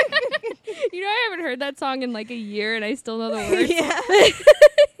 You know, I haven't heard that song in like a year and I still know the words. Yeah.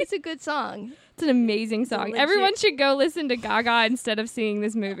 It's a good song. It's an amazing song. Legit. Everyone should go listen to Gaga instead of seeing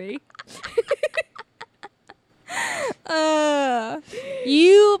this movie.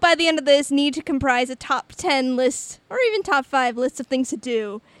 You, by the end of this, need to comprise a top 10 list or even top 5 list of things to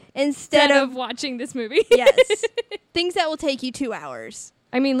do instead of watching this movie. Yes. Things that will take you 2 hours.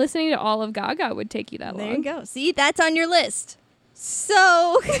 I mean, listening to all of Gaga would take you that long. There you go. See, that's on your list.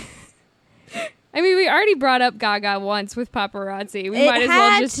 So... I mean, we already brought up Gaga once with Paparazzi. We might as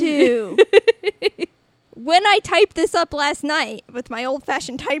well just... to. When I typed this up last night with my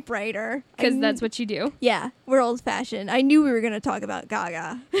old-fashioned typewriter... Because that's what you do. Yeah, we're old-fashioned. I knew we were going to talk about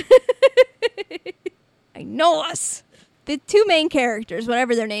Gaga. I know us. The two main characters,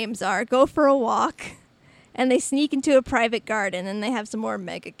 whatever their names are, go for a walk, and they sneak into a private garden, and they have some more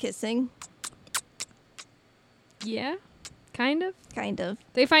mega kissing. Yeah? Kind of. Kind of.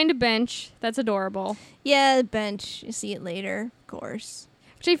 They find a bench. That's adorable. Yeah, the bench. You see it later, of course.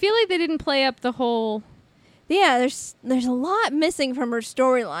 Which I feel like they didn't play up the whole... Yeah, there's a lot missing from her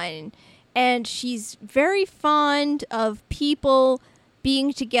storyline, and she's very fond of people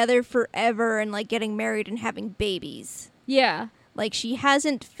being together forever and like getting married and having babies. Yeah. Like she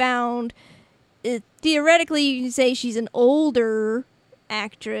hasn't found. Theoretically, you can say she's an older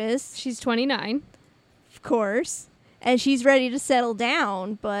actress, She's 29. of course, and she's ready to settle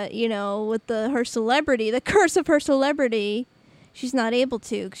down. But you know, with her celebrity, the curse of her celebrity, she's not able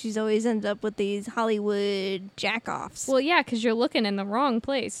to. 'Cause she's always ended up with these Hollywood jack-offs. Well, yeah, because you're looking in the wrong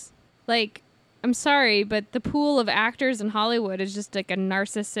place. Like, I'm sorry, but the pool of actors in Hollywood is just like a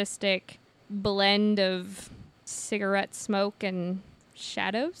narcissistic blend of cigarette smoke and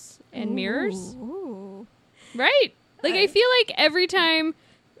shadows and mirrors. Ooh. Right? Like, I feel like every time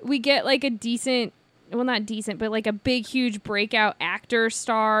we get like a decent, well, not decent, but like a big, huge breakout actor,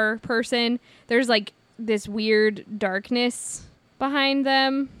 star person, there's like this weird darkness behind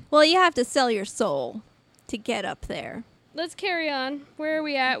them. Well, you have to sell your soul to get up there. Let's carry on. Where are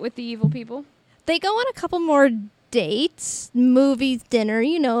we at with the evil people? They go on a couple more dates, movies, dinner,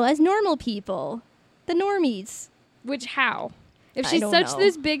 you know, as normal people. The normies. Which, how? If I she's don't such know.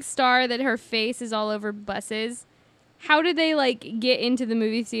 this big star that her face is all over buses, how did they like get into the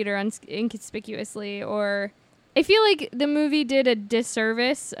movie theater inconspicuously? Or I feel like the movie did a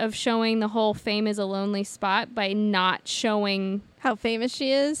disservice of showing the whole fame is a lonely spot by not showing, How famous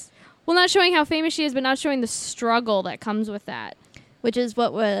she is, well, not showing how famous she is, but not showing the struggle that comes with that. which is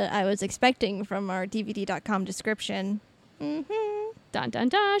what I was expecting from our DVD.com description. Mm-hmm. Dun dun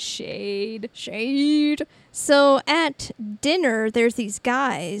dun, shade. Shade. So at dinner, there's these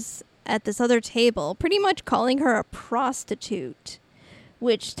guys at this other table pretty much calling her a prostitute,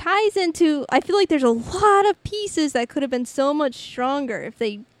 which ties into, I feel like there's a lot of pieces that could have been so much stronger if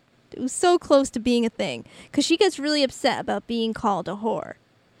it was so close to being a thing. Because she gets really upset about being called a whore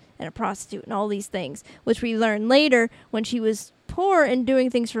and a prostitute and all these things, which we learn later when she was poor and doing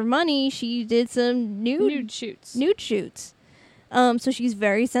things for money, she did some Nude shoots. nude shoots. So she's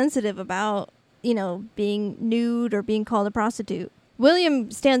very sensitive about, you know, being nude or being called a prostitute. William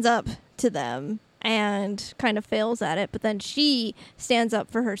stands up to them and kind of fails at it, but then she stands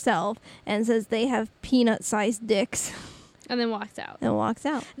up for herself and says they have peanut-sized dicks And then walks out. and walks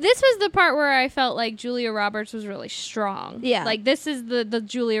out. This was the part where I felt like Julia Roberts was really strong. Yeah. Like, this is the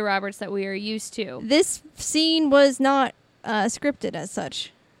Julia Roberts that we are used to. This scene was not scripted as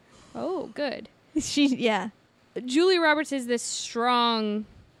such. Oh, good. Yeah. Julia Roberts is this strong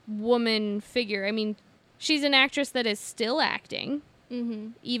woman figure. I mean, she's an actress that is still acting. Mm-hmm.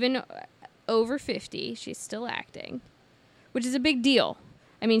 Even over 50, she's still acting, which is a big deal.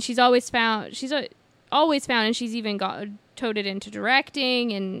 I mean, she's always found, and she's even toted into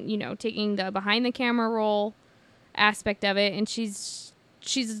directing and, you know, taking the behind the camera role aspect of it. And she's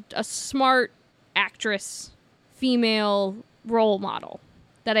a smart actress, female role model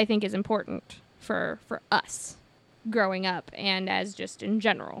that I think is important for us growing up and as just in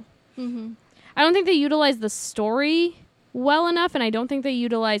general. Mm-hmm. I don't think they utilized the story well enough, and I don't think they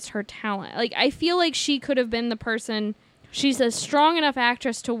utilized her talent. Like, I feel like she could have been the person. She's a strong enough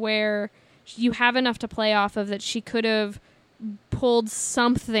actress to where you have enough to play off of that she could have pulled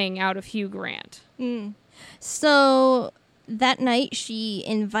something out of Hugh Grant. Mm. So that night she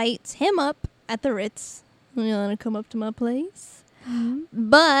invites him up at the Ritz. You want to come up to my place?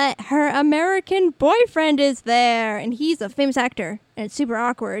 But her American boyfriend is there, and he's a famous actor, and it's super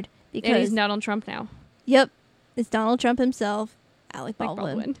awkward And because he's Donald Trump now. Yep, it's Donald Trump himself, Alec Like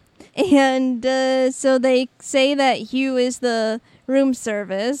Baldwin. Baldwin. And so they say that Hugh is the room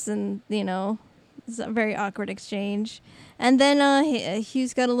service, and you know, it's a very awkward exchange. And then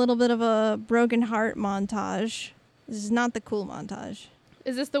Hugh's got a little bit of a broken heart montage. This is not the cool montage.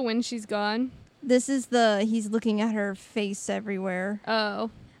 Is this the when she's gone? This is he's looking at her face everywhere.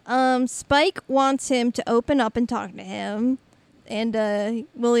 Oh. Spike wants him to open up and talk to him. And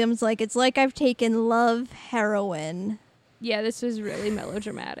William's like, it's like I've taken love heroin. Yeah, this was really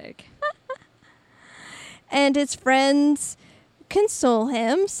melodramatic. And his friends console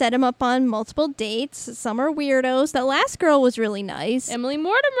him, set him up on multiple dates. Some are weirdos. That last girl was really nice. Emily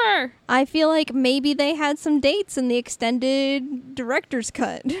Mortimer! I feel like maybe they had some dates in the extended director's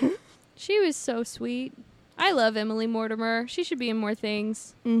cut. She was so sweet. I love Emily Mortimer. She should be in more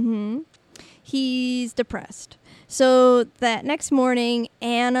things. Mm-hmm. He's depressed. So that next morning,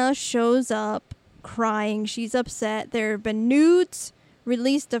 Anna shows up crying. She's upset. There have been nudes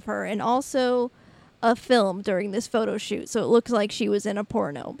released of her and also a film during this photo shoot. So it looks like she was in a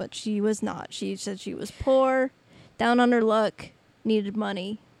porno, but she was not. She said she was poor. down on her luck, needed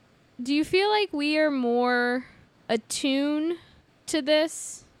money. Do you feel like we are more attuned to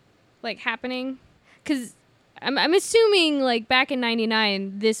this, like, happening? Because I'm assuming, like, back in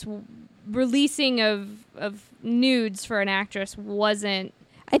 99, this releasing of nudes for an actress was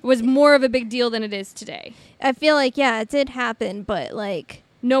more of a big deal than it is today. I feel like, yeah, it did happen, but, like...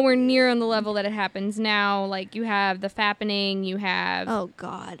 nowhere near on the level that it happens now. Like, you have the fappening, you have... Oh,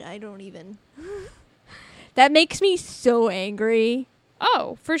 God, I don't even... That makes me so angry.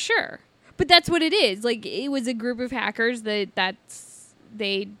 Oh, for sure. But that's what it is. Like, it was a group of hackers they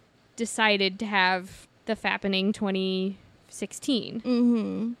decided to have the fappening 2016.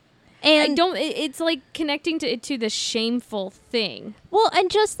 Mm-hmm. And it's like connecting to the shameful thing. Well,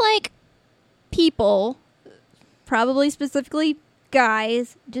 and just like people, probably specifically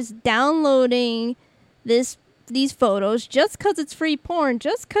guys, just downloading these photos just because it's free porn,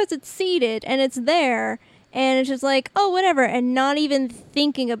 just because it's seeded and it's there, and it's just like, oh, whatever, and not even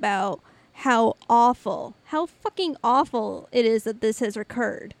thinking about how fucking awful it is that this has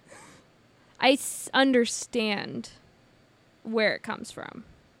occurred. I understand where it comes from.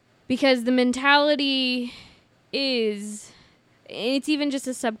 Because the mentality is, it's even just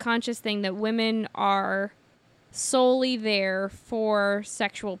a subconscious thing that women are solely there for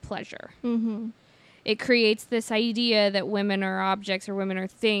sexual pleasure. Mm-hmm. It creates this idea that women are objects or women are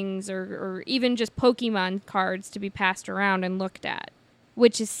things or even just Pokemon cards to be passed around and looked at,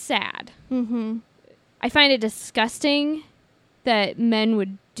 which is sad. Mm-hmm. I find it disgusting that men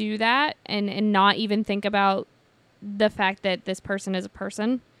would do that and not even think about the fact that this person is a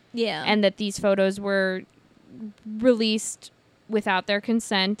person. Yeah. And that these photos were released without their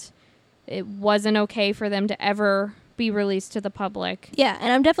consent. It wasn't okay for them to ever be released to the public. Yeah,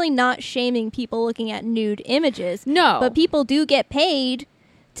 and I'm definitely not shaming people looking at nude images. No. But people do get paid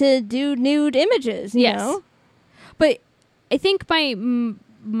to do nude images, you know? But I think my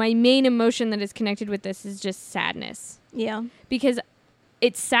main emotion that is connected with this is just sadness. Yeah. Because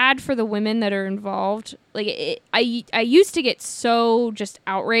it's sad for the women that are involved. Like, I used to get so just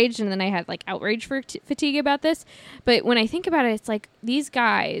outraged, and then I had, like, outrage fatigue about this. But when I think about it, it's like these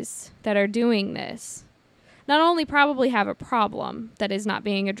guys that are doing this not only probably have a problem that is not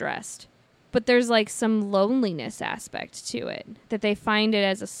being addressed, but there's, like, some loneliness aspect to it, that they find it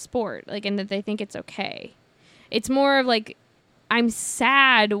as a sport, like, and that they think it's okay. It's more of, like, I'm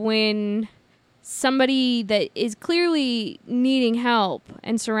sad when somebody that is clearly needing help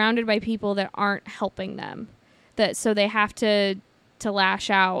and surrounded by people that aren't helping them, so they have to lash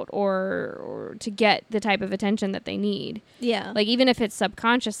out or to get the type of attention that they need. Yeah. Like, even if it's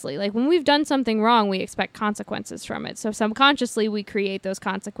subconsciously, like, when we've done something wrong, we expect consequences from it. So subconsciously we create those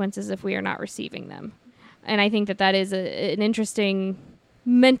consequences if we are not receiving them. And I think that is an interesting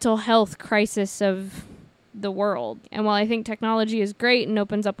mental health crisis of the world. And while I think technology is great and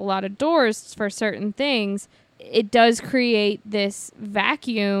opens up a lot of doors for certain things, it does create this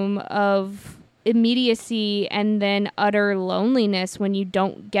vacuum of immediacy and then utter loneliness when you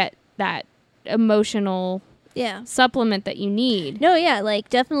don't get that emotional supplement that you need. No, yeah, like,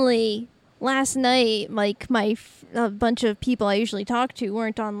 definitely last night, like, a bunch of people I usually talk to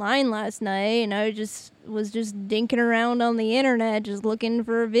weren't online last night, and I was just dinking around on the internet, just looking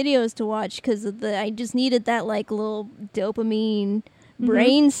for videos to watch, because I just needed that, like, little dopamine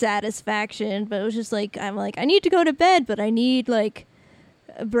brain satisfaction. But it was just like, I'm like, I need to go to bed, but I need, like,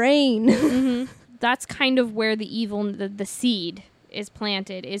 a brain. Mm-hmm. That's kind of where the evil, the seed is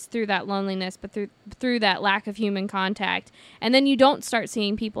planted, is through that loneliness, but through that lack of human contact. And then you don't start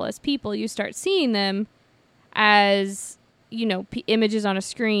seeing people as people. You start seeing them as, you know, images on a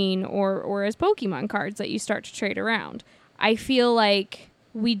screen or as Pokemon cards that you start to trade around. I feel like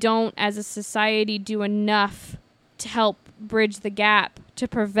we don't, as a society, do enough to help bridge the gap to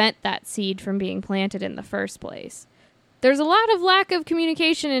prevent that seed from being planted in the first place. There's a lot of lack of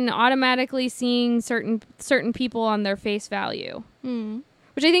communication and automatically seeing certain people on their face value,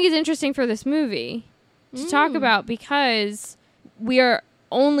 which I think is interesting for this movie to talk about, because we are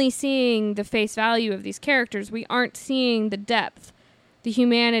only seeing the face value of these characters. We aren't seeing the depth, the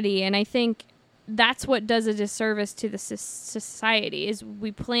humanity, and I think that's what does a disservice to the society, is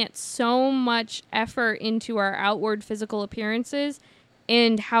we plant so much effort into our outward physical appearances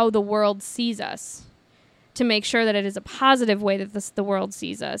and how the world sees us, to make sure that it is a positive way that the world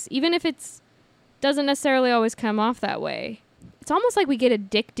sees us, even if it doesn't necessarily always come off that way. It's almost like we get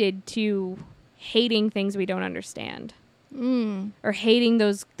addicted to hating things we don't understand, or hating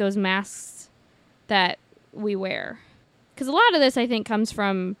those masks that we wear. Because a lot of this, I think, comes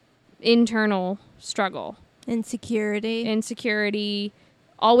from internal struggle. Insecurity,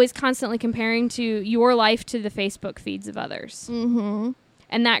 always constantly comparing to your life to the Facebook feeds of others. Mm-hmm.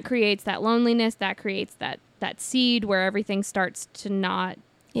 And that creates that loneliness, that creates that seed where everything starts to not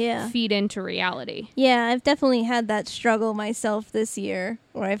Yeah. feed into reality. Yeah, I've definitely had that struggle myself this year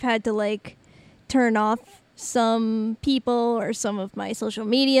where I've had to like turn off some people or some of my social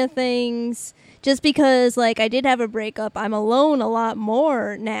media things just because like I did have a breakup. I'm alone a lot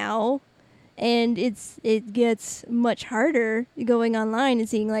more now. And it gets much harder going online and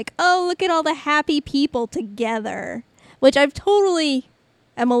seeing like, oh, look at all the happy people together, which I've totally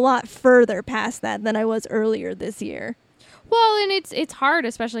am a lot further past that than I was earlier this year. Well, and it's hard,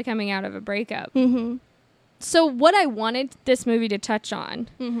 especially coming out of a breakup. Mm-hmm. So what I wanted this movie to touch on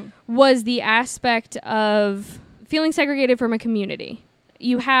Mm-hmm. was the aspect of feeling segregated from a community.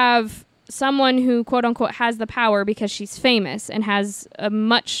 You have someone who, quote unquote, has the power because she's famous and has a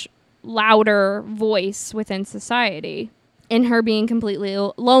much louder voice within society, and her being completely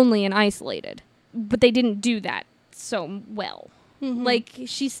lonely and isolated. But they didn't do that so well. Mm-hmm. Like,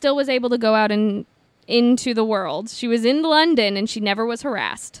 she still was able to go out and into the world. She was in London and she never was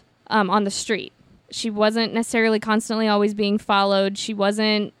harassed on the street. She wasn't necessarily constantly always being followed. She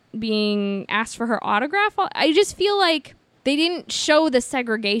wasn't being asked for her autograph. I just feel like they didn't show the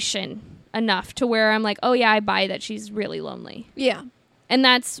segregation enough to where I'm like, oh yeah, I buy that she's really lonely. Yeah. And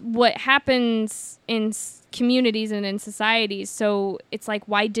that's what happens in communities and in societies. So it's like,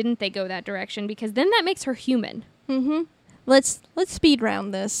 why didn't they go that direction? Because then that makes her human. Mm-hmm. Let's speed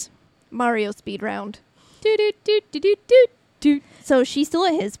round this. Mario speed round. Do do do do do do do. So she's still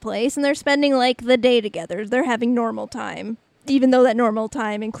at his place, and they're spending like the day together. They're having normal time, even though that normal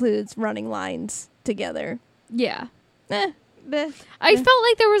time includes running lines together. Yeah. Bleh. I felt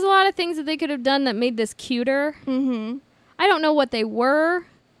like there was a lot of things that they could have done that made this cuter. Mm-hmm. I don't know what they were.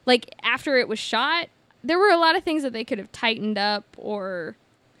 Like, after it was shot, there were a lot of things that they could have tightened up, or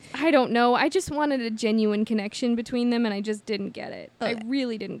I don't know. I just wanted a genuine connection between them, and I just didn't get it. Okay. I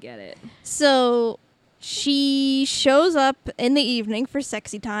really didn't get it. So she shows up in the evening for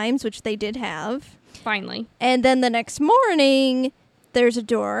sexy times, which they did have. Finally. And then the next morning, there's a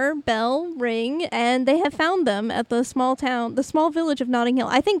doorbell ring, and they have found them at the small village of Notting Hill.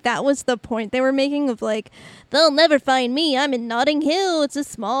 I think that was the point they were making of like, they'll never find me. I'm in Notting Hill. It's a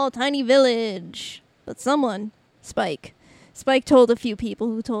small, tiny village. But Spike told a few people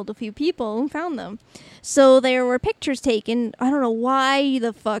who found them. So there were pictures taken. I don't know why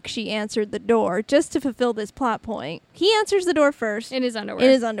the fuck she answered the door just to fulfill this plot point. He answers the door first. In his underwear.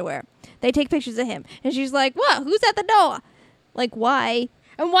 In his underwear. They take pictures of him. And she's like, whoa, who's at the door? Like, why?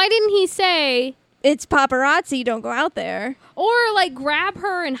 And why didn't he say, It's paparazzi, don't go out there. or like grab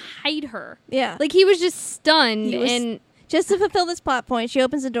her and hide her? Yeah. Like, he was just stunned. He was- and Just to fulfill this plot point, she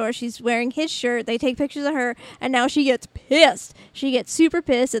opens the door. She's wearing his shirt. They take pictures of her, and now she gets pissed. She gets super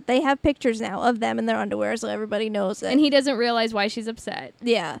pissed that they have pictures now of them in their underwear, so everybody knows it. and he doesn't realize why she's upset,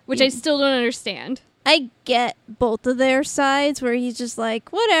 yeah. which I still don't understand. I get both of their sides where he's just like,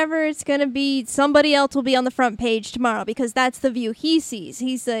 whatever, it's going to be, somebody else will be on the front page tomorrow because that's the view he sees.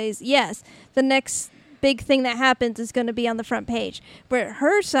 He says, yes, the next big thing that happens is going to be on the front page. But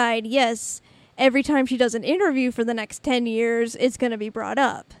her side, yes, every time she does an interview for the next 10 years, it's going to be brought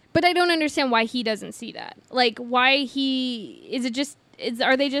up. But I don't understand why he doesn't see that. Like, why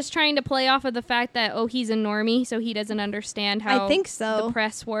are they just trying to play off of the fact that, oh, he's a normie, so he doesn't understand how I think so. the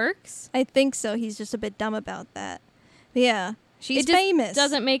press works? I think so. He's just a bit dumb about that. But yeah, she's It just famous.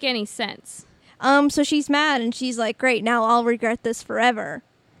 doesn't make any sense. So she's mad and she's like, great, now I'll regret this forever.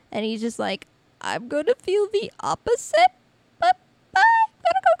 And he's just like, I'm going to feel the opposite. But bye.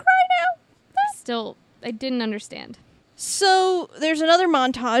 Gotta go cry now. Still, I didn't understand. So there's another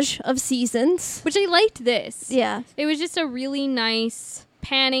montage of seasons. Which I liked this. Yeah. It was just a really nice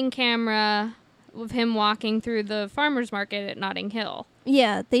panning camera of him walking through the farmer's market at Notting Hill.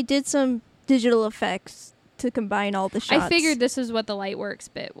 Yeah, they did some digital effects to combine all the shots. I figured this was what the Lightworks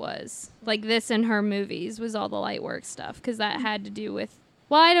bit was. Like, this in her movies was all the Lightworks stuff, because that had to do with...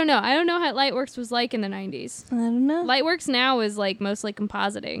 Well, I don't know. I don't know how Lightworks was like in the 90s. I don't know. Lightworks now is, like, mostly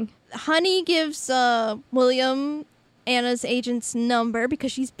compositing. Honey gives William Anna's agent's number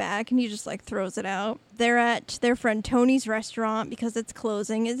because she's back, and he just like throws it out. They're at their friend Tony's restaurant because it's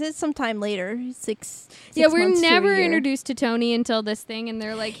closing. It's sometime later, six Yeah, we're months to a never year. introduced to Tony until this thing, and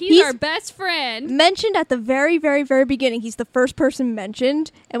they're like, he's our best friend. Mentioned at the very, very, very beginning. He's the first person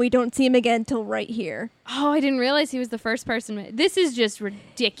mentioned, and we don't see him again till right here. Oh, I didn't realize he was the first person. This is just He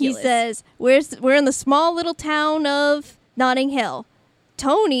ridiculous. says, we're in the small little town of Notting Hill.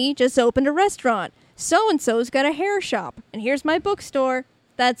 Tony just opened a restaurant. So-and-so's got a hair shop. And here's my bookstore.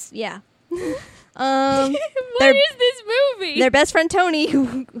 That's, yeah. What What is this movie? Their best friend Tony,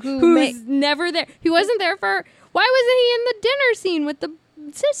 Who's never there. He wasn't there for... Why wasn't he in the dinner scene with the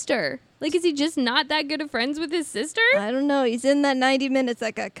sister? Like, is he just not that good of friends with his sister? I don't know. He's in that 90 minutes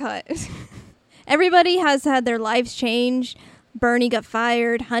that got cut. Everybody has had their lives changed. Bernie got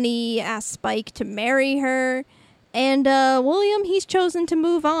fired. Honey asked Spike to marry her. And William, he's chosen to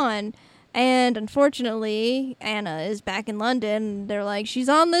move on. And unfortunately, Anna is back in London. They're like, she's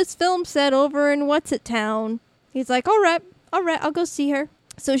on this film set over in What's-It-Town. He's like, all right, I'll go see her.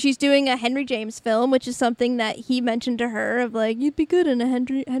 So she's doing a Henry James film, which is something that he mentioned to her of like, you'd be good in a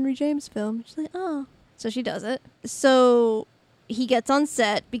Henry James film. She's like, oh. So she does it. So he gets on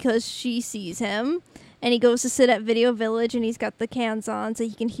set because she sees him, and he goes to sit at Video Village, and he's got the cans on so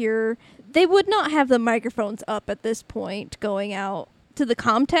he can hear. They would not have the microphones up at this point going out to the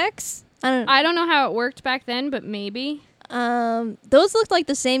Comtex. I don't know how it worked back then, but maybe. Those looked like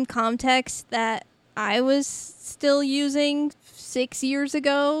the same Comtex that I was still using 6 years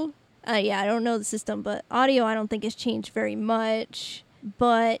ago. Yeah, I don't know the system, but audio I don't think has changed very much.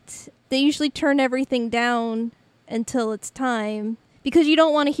 But they usually turn everything down until it's time because you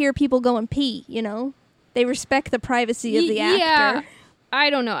don't want to hear people go and pee, you know? They respect the privacy of the actor. Yeah, I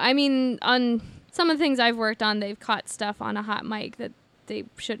don't know. I mean, on some of the things I've worked on, they've caught stuff on a hot mic that they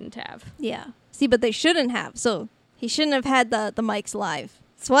shouldn't have. Yeah. See, but they shouldn't have. So he shouldn't have had the mics live.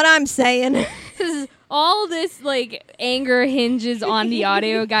 That's what I'm saying. All this, like, anger hinges on the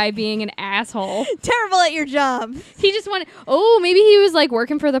audio guy being an asshole. Terrible at your job. He just wanted... Oh, maybe he was, like,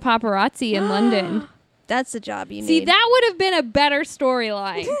 working for the paparazzi in London. That's the job you need. See, that would have been a better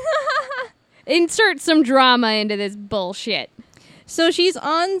storyline. Insert some drama into this bullshit. So she's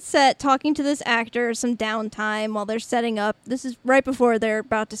on set talking to this actor, some downtime while they're setting up. This is right before they're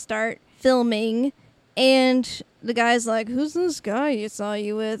about to start filming. And the guy's like, who's this guy you saw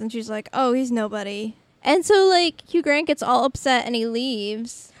you with? And she's like, oh, he's nobody. And so, like, Hugh Grant gets all upset and he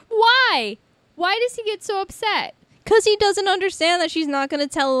leaves. Why? Why does he get so upset? Because he doesn't understand that she's not going to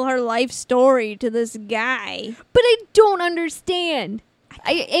tell her life story to this guy. But I don't understand.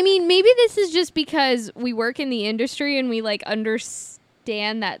 I mean, maybe this is just because we work in the industry and we, like,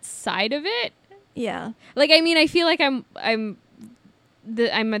 understand that side of it. Yeah. Like, I mean, I feel like I'm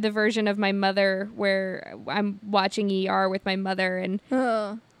the version of my mother where I'm watching ER with my mother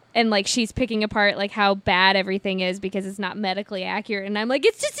and like she's picking apart like how bad everything is because it's not medically accurate, and I'm like,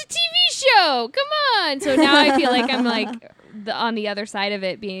 it's just a TV show, come on. So now I feel like I'm like on the other side of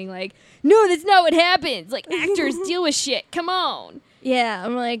it, being like, no, that's not what happens. Like, actors deal with shit, come on. Yeah,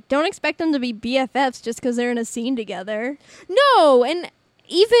 I'm like, don't expect them to be BFFs just because they're in a scene together. No, and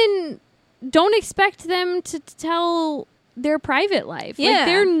even don't expect them to tell their private life. Yeah. Like,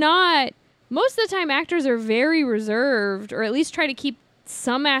 they're not... Most of the time, actors are very reserved, or at least try to keep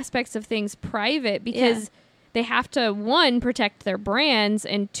some aspects of things private because they have to, one, protect their brands,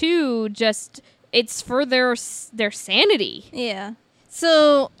 and two, just... It's for their sanity. Yeah.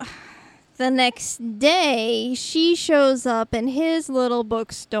 So... The next day, she shows up in his little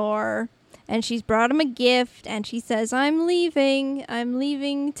bookstore, and she's brought him a gift, and she says, I'm leaving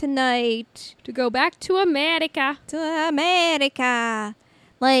tonight. To go back to America. To America.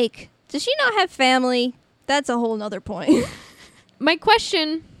 Like, does she not have family? That's a whole nother point. My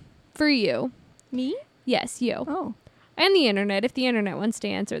question for you. Me? Yes, you. Oh. And the internet, if the internet wants to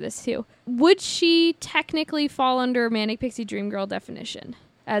answer this too. Would she technically fall under Manic Pixie Dream Girl definition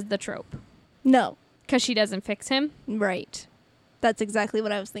as the trope? No. Because she doesn't fix him? Right. That's exactly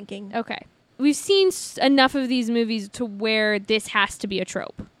what I was thinking. Okay. We've seen enough of these movies to where this has to be a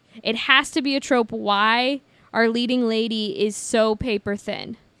trope. It has to be a trope why our leading lady is so paper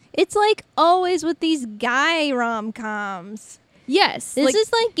thin. It's like always with these guy rom-coms. Yes. This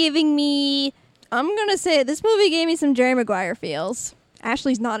is like giving me... I'm going to say it, this movie gave me some Jerry Maguire feels.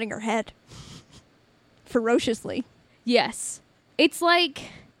 Ashley's nodding her head. Ferociously. Yes. It's like...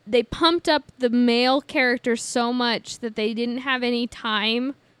 They pumped up the male character so much that they didn't have any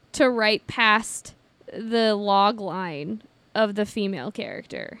time to write past the log line of the female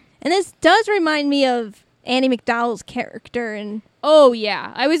character. And this does remind me of Annie McDowell's character. And oh,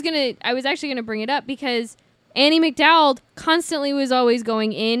 yeah. I was actually going to bring it up because Annie McDowell constantly was always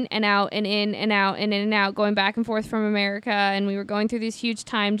going in and out and in and out and in and out, going back and forth from America. And we were going through these huge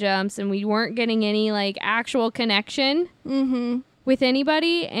time jumps and we weren't getting any like actual connection. Mm-hmm. With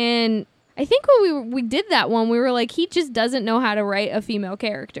anybody, and I think when we did that one, we were like, he just doesn't know how to write a female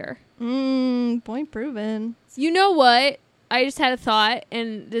character. Point proven. You know what? I just had a thought,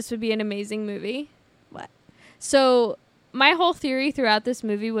 and this would be an amazing movie. What? So my whole theory throughout this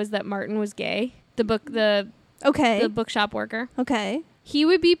movie was that Martin was gay. The bookshop worker. Okay. He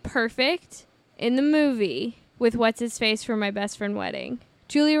would be perfect in the movie with what's his face from My Best Friend Wedding.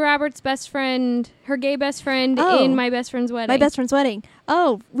 Julia Roberts' best friend, her gay best friend in My Best Friend's Wedding. My Best Friend's Wedding.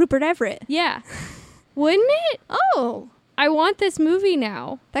 Oh, Rupert Everett. Yeah. Wouldn't it? Oh, I want this movie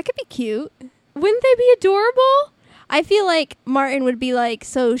now. that could be cute. Wouldn't they be adorable? I feel like Martin would be like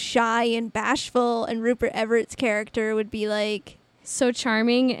so shy and bashful, and Rupert Everett's character would be like So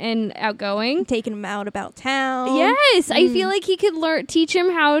charming and outgoing. taking him out about town. Yes, I feel like he could teach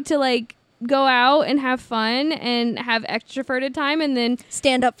him how to like go out and have fun and have extroverted time, and then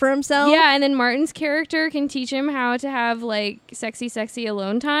Stand up for himself. yeah, and then Martin's character can teach him how to have like sexy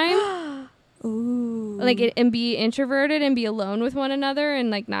alone time, Ooh. and be introverted and be alone with one another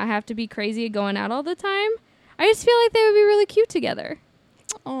and like not have to be crazy going out all the time. I just feel like they would be really cute together.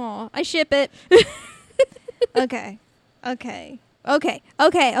 Aw, I ship it. Okay.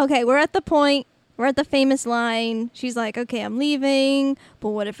 We're at the point. We're at the famous line. She's like, okay, I'm leaving, but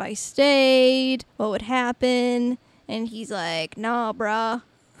what if I stayed? What would happen? And he's like, nah, bruh.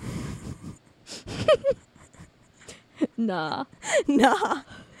 Nah, Nah.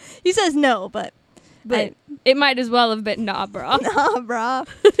 He says no, but but it might as well have been nah, bro. nah, bruh.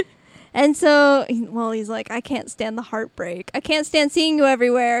 And so, he's like, I can't stand the heartbreak. I can't stand seeing you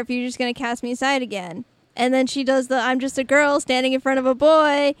everywhere if you're just going to cast me aside again. And then she does the I'm just a girl standing in front of a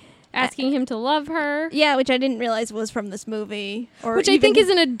boy. Asking him to love her, Yeah, which I didn't realize was from this movie. Or which I think is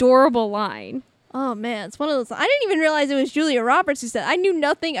an adorable line. Oh, man, it's one of those. I didn't even realize it was Julia Roberts who said. I knew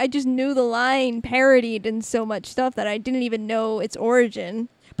nothing. I just knew the line parodied in so much stuff that I didn't even know its origin.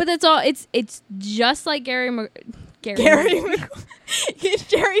 But that's all. It's just like Jerry's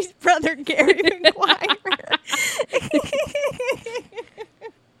brother, Gary Maguire.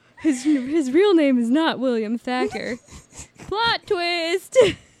 His real name is not William Thacker. Plot twist.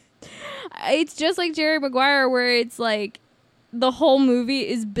 It's just like Jerry Maguire, where it's like the whole movie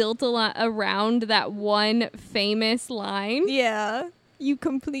is built a lot around that one famous line. Yeah, you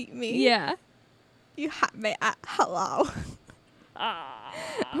complete me. Yeah. You have me at hello.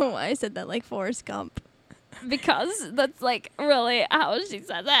 Oh, I said that like Forrest Gump. Because that's like really how she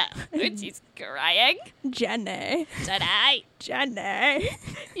said that when she's crying. Jenny. Jenny,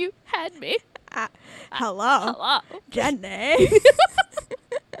 you had me. Hello. Hello. Jenny.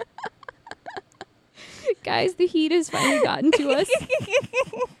 Guys, the heat has finally gotten to us.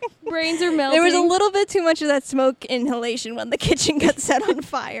 Brains are melting. There was a little bit too much of that smoke inhalation when the kitchen got set on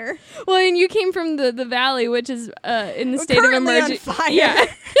fire. Well, and you came from the valley, which is in the We're state of currently emergency. on fire. Yeah.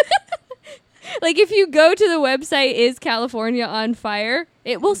 Like if you go to the website, is California on fire?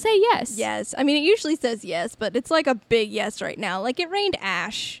 It will say yes. Yes. I mean, it usually says yes, but it's like a big yes right now. Like it rained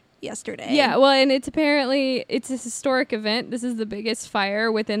ash yesterday. Yeah, well, and it's apparently a historic event. This is the biggest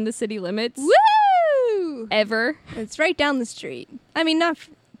fire within the city limits Woo! ever. It's right down the street. I mean,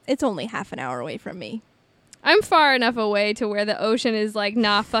 it's only half an hour away from me. I'm far enough away to where the ocean is like,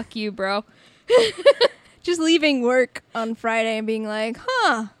 nah, fuck you, bro. Just leaving work on Friday and being like,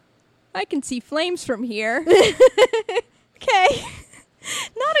 I can see flames from here. Okay.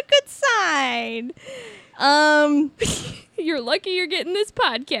 Not a good sign. You're lucky you're getting this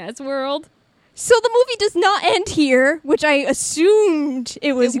podcast, world. So the movie does not end here, which I assumed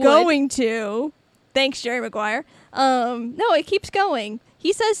it was It would. going to. Thanks, Jerry Maguire. No, it keeps going.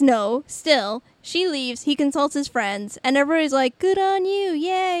 He says no, still. She leaves, he consults his friends, and everybody's like, good on you,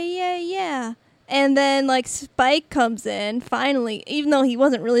 yeah. And then, like, Spike comes in, finally, even though he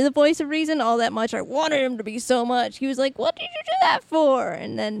wasn't really the voice of reason all that much. I wanted him to be so much. He was like, what did you do that for?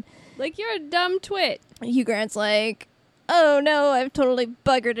 And then Like, you're a dumb twit. Hugh Grant's like, oh no, I've totally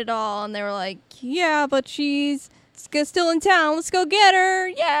buggered it all. And they were like, yeah, but she's still in town. Let's go get her.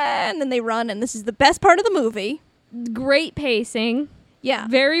 Yeah. And then they run, and this is the best part of the movie. Great pacing. Yeah.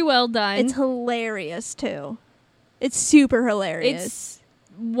 Very well done. It's hilarious, too. It's super hilarious. It's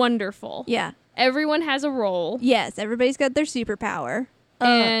wonderful. Yeah. Everyone has a role. Yes, everybody's got their superpower.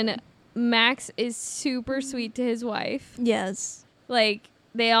 And Max is super sweet to his wife. Yes. Like,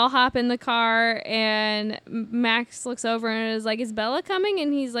 they all hop in the car, and Max looks over and is like, is Bella coming?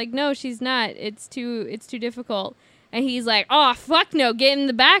 And he's like, no, she's not. It's too difficult. And he's like, oh, fuck no, get in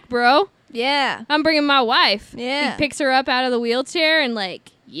the back, bro. Yeah. I'm bringing my wife. Yeah. He picks her up out of the wheelchair and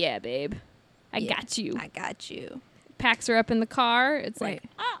like, yeah, babe, I Yeah, got you. I got you. Packs her up in the car. It's Right.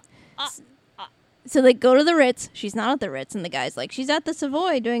 like, So they go to the Ritz. She's not at the Ritz, and the guy's like, she's at the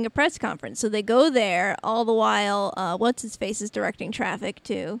Savoy doing a press conference. So they go there, all the while, what's his face is directing traffic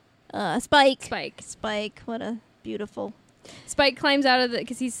to Spike. Spike, what a beautiful. Spike climbs out of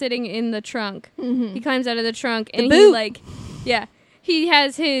because he's sitting in the trunk. Mm-hmm. He climbs out of the trunk and boot. he like, yeah, he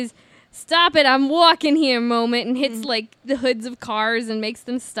has his stop it, I'm walking here moment, and hits like the hoods of cars and makes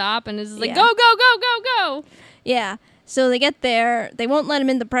them stop and is just like, Yeah. go, go, go, go, go. Yeah. So they get there. They won't let him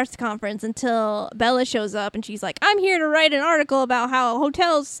in the press conference until Bella shows up, and she's like, I'm here to write an article about how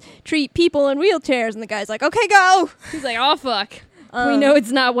hotels treat people in wheelchairs. And the guy's like, okay, go. He's like, oh, fuck. We know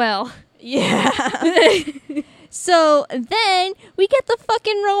it's not well. Yeah. So then we get the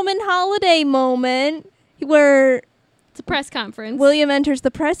fucking Roman holiday moment where It's a press conference. William enters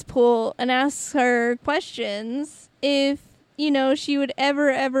the press pool and asks her questions if, she would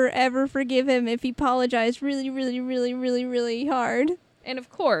ever forgive him if he apologized really, really, really, really, really hard. And of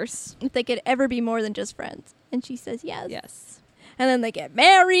course. If they could ever be more than just friends. And she says yes. Yes. And then they get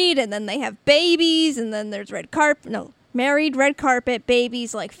married, and then they have babies, and then there's married, red carpet,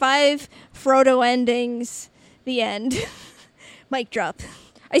 babies, like 5 Frodo endings, the end. Mic drop.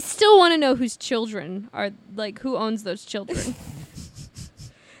 I still want to know whose children are, like, who owns those children.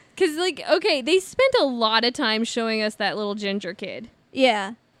 Because, like, okay, they spent a lot of time showing us that little ginger kid.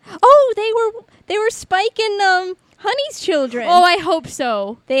 Yeah. Oh, they were Spike and Honey's children. Oh, I hope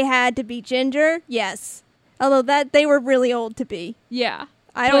so. They had to be ginger? Yes. Although they were really old to be. Yeah.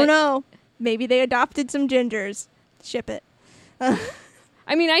 I don't know. Maybe they adopted some gingers. Ship it.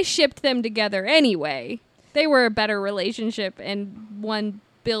 I mean, I shipped them together anyway. They were a better relationship and one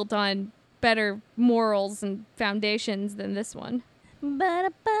built on better morals and foundations than this one.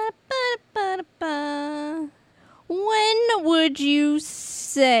 Ba-da-ba-da-ba-da-ba. When would you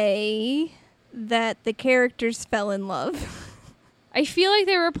say that the characters fell in love? I feel like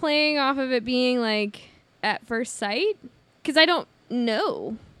they were playing off of it being like at first sight. Because I don't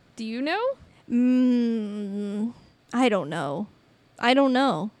know. Do you know? I don't know.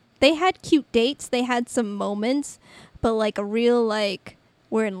 They had cute dates. They had some moments. But like a real, like,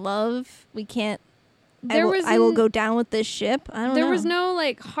 we're in love. We can't. I will go down with this ship. I don't know. There was no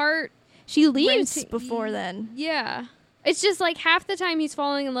like heart. She leaves before then. Yeah. It's just like half the time he's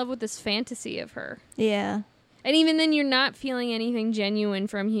falling in love with this fantasy of her. Yeah. And even then you're not feeling anything genuine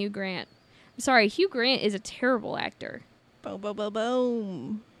from Hugh Grant. I'm sorry, Hugh Grant is a terrible actor. Boom, boom, boom,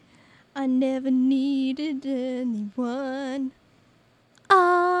 boom. I never needed anyone.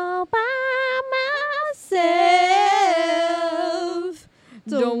 All by myself.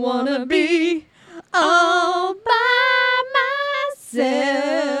 Don't wanna be all by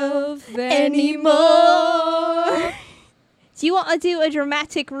myself anymore. Do you want to do a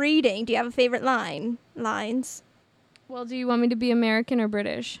dramatic reading? Do you have a favorite lines? Well, do you want me to be American or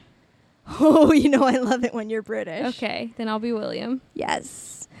British? Oh, I love it when you're British. Okay, then I'll be William.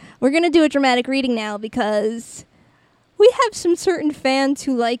 Yes. We're going to do a dramatic reading now because we have some certain fans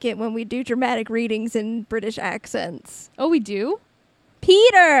who like it when we do dramatic readings in British accents. Oh, we do?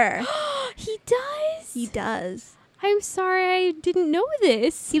 Peter! He does? He does. I'm sorry, I didn't know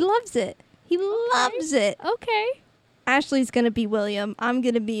this. He loves it. He loves it. Okay. Ashley's going to be William. I'm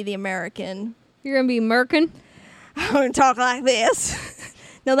going to be the American. You're going to be Merkin? I'm going to talk like this.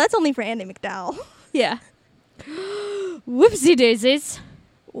 No, that's only for Andy McDowell. Yeah. Whoopsie daisies.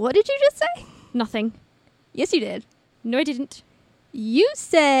 What did you just say? Nothing. Yes, you did. No, I didn't. You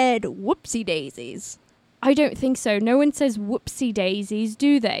said whoopsie daisies. I don't think so. No one says whoopsie daisies,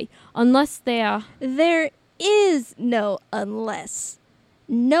 do they? Unless they're... There is no unless.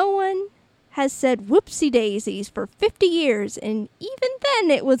 No one has said whoopsie daisies for 50 years, and even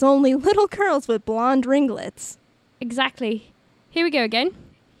then it was only little girls with blonde ringlets. Exactly. Here we go again.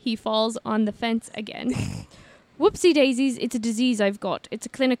 He falls on the fence again. Whoopsie daisies, it's a disease I've got. It's a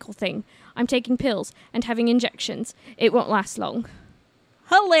clinical thing. I'm taking pills and having injections. It won't last long.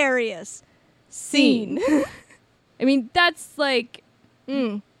 Hilarious. Scene. I mean, that's like...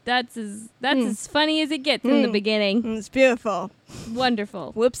 That's as funny as it gets in the beginning. It's beautiful.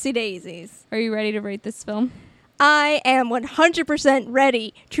 Wonderful. Whoopsie daisies. Are you ready to rate this film? I am 100%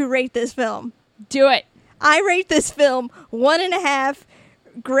 ready to rate this film. Do it. I rate this film 1.5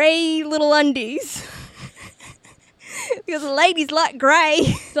 gray little undies. Because the ladies like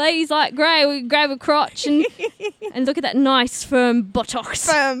gray. Ladies like grey. We grab a crotch and look at that nice firm buttocks.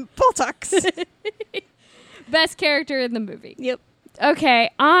 From buttocks. Best character in the movie. Yep. Okay,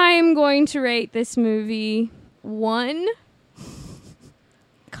 I'm going to rate this movie 1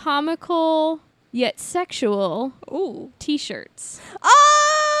 comical yet sexual t-shirts.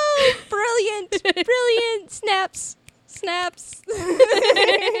 Oh, brilliant. Brilliant. Snaps.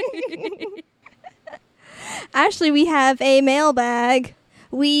 Ashley, we have a mailbag.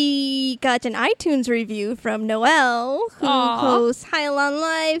 We got an iTunes review from Noelle, who hosts Heil on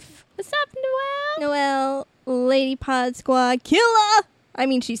Life. What's up, Noelle? Noelle, Lady Pod Squad Killer. I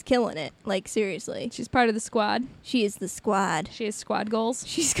mean, she's killing it. Like, seriously. She's part of the squad. She is the squad. She has squad goals.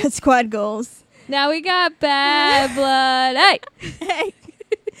 She's got squad goals. Now we got Bad Blood. Hey! Hey.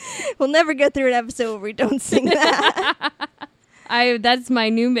 We'll never get through an episode where we don't sing that. That's my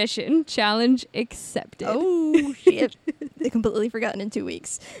new mission. Challenge accepted. Oh, shit. I completely forgotten in 2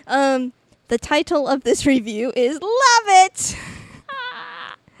 weeks. The title of this review is Love It!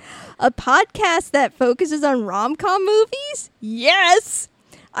 A podcast that focuses on rom-com movies? Yes!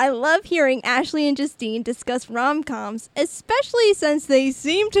 I love hearing Ashley and Justine discuss rom-coms, especially since they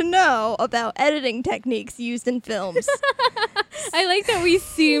seem to know about editing techniques used in films. I like that we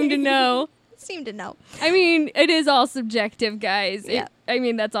seem to know. Seem to know. I mean, it is all subjective, guys. Yeah. I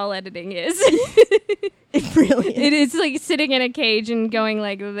mean, that's all editing is. It really is. It is like sitting in a cage and going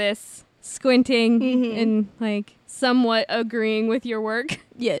like this, squinting and like somewhat agreeing with your work.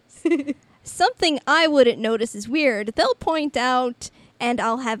 Yes. Something I wouldn't notice is weird. They'll point out, and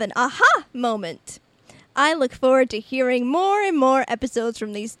I'll have an aha moment. I look forward to hearing more and more episodes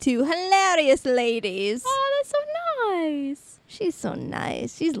from these two hilarious ladies. Oh, that's so nice. She's so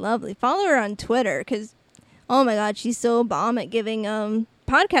nice. She's lovely. Follow her on Twitter because, oh my God, she's so bomb at giving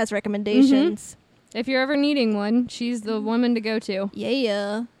podcast recommendations. If you're ever needing one, she's the woman to go to.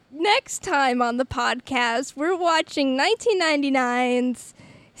 Yeah. Next time on the podcast, we're watching 1999's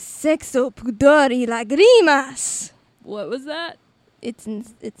Sexo, Pudor y Lágrimas. What was that? It's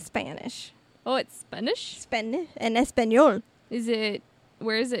Spanish. Oh, it's Spanish? Spanish and Espanol. Is it?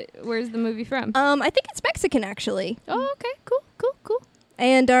 Where is it? Where's the movie from? I think it's Mexican, actually. Oh, okay. Cool.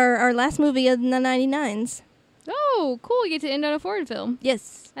 And our last movie of the 99s. Oh, cool. You get to end on a foreign film.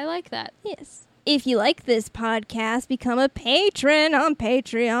 Yes. I like that. Yes. If you like this podcast, become a patron on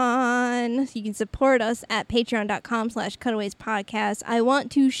Patreon. You can support us at patreon.com/cutawayspodcast. I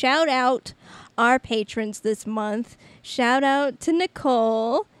want to shout out our patrons this month. Shout out to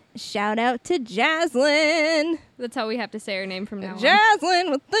Nicole. Shout out to Jaslyn. That's how we have to say her name from now on. Jaslyn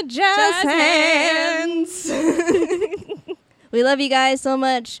with the jazz hands. We love you guys so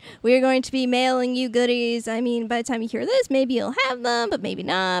much. We are going to be mailing you goodies. I mean, by the time you hear this, maybe you'll have them, but maybe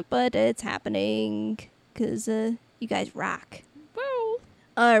not. But it's happening because you guys rock. Woo.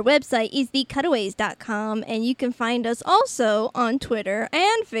 Our website is thecutaways.com, and you can find us also on Twitter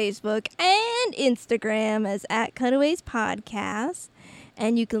and Facebook and Instagram as @CutawaysPodcast.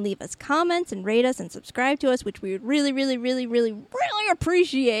 And you can leave us comments and rate us and subscribe to us, which we would really, really, really, really, really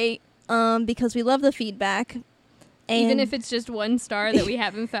appreciate because we love the feedback. And Even if it's just 1 star that we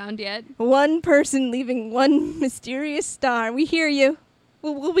haven't found yet. one person leaving 1 mysterious star. We hear you.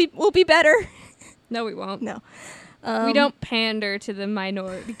 We'll be better. No, we won't. No. We don't pander to the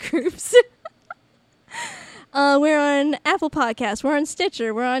minority groups. We're on Apple Podcasts. We're on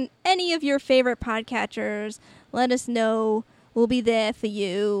Stitcher. We're on any of your favorite podcatchers. Let us know. We'll be there for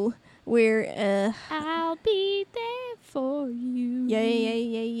you. We're I'll be there for you. Yeah.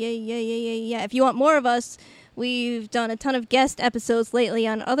 If you want more of us, we've done a ton of guest episodes lately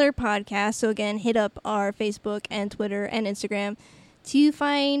on other podcasts. So again, hit up our Facebook and Twitter and Instagram to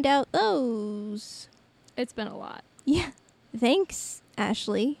find out those. It's been a lot. Yeah. Thanks,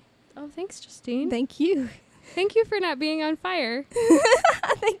 Ashley. Oh, thanks, Justine. Thank you. Thank you for not being on fire.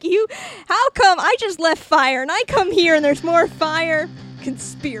 Thank you. How come I just left fire and I come here and there's more fire?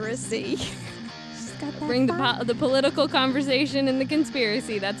 Conspiracy. She's got that Bring fire. the political conversation and the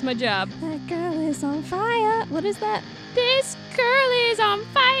conspiracy. That's my job. That girl is on fire. What is that? This girl is on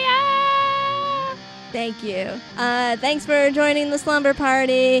fire. Thank you. Thanks for joining the slumber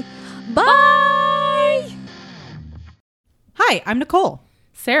party. Bye. Hi, I'm Nicole.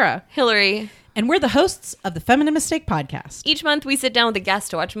 Sarah. Hillary. And we're the hosts of the Feminine Mistake podcast. Each month we sit down with a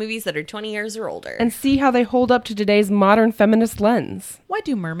guest to watch movies that are 20 years or older. And see how they hold up to today's modern feminist lens. Why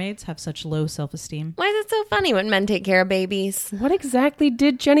do mermaids have such low self-esteem? Why is it so funny when men take care of babies? What exactly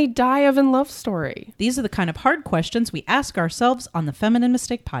did Jenny die of in Love Story? These are the kind of hard questions we ask ourselves on the Feminine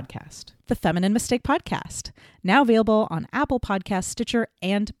Mistake podcast. The Feminine Mistake podcast, now available on Apple Podcasts, Stitcher,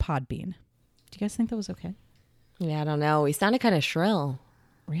 and Podbean. Do you guys think that was okay? Yeah, I don't know. We sounded kind of shrill.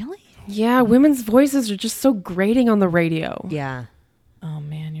 Really? Yeah, women's voices are just so grating on the radio. Yeah. Oh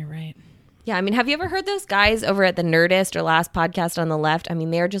man, you're right. Yeah, I mean, have you ever heard those guys over at the Nerdist or Last Podcast on the Left? I mean,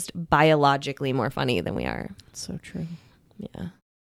 they're just biologically more funny than we are. It's so true. Yeah.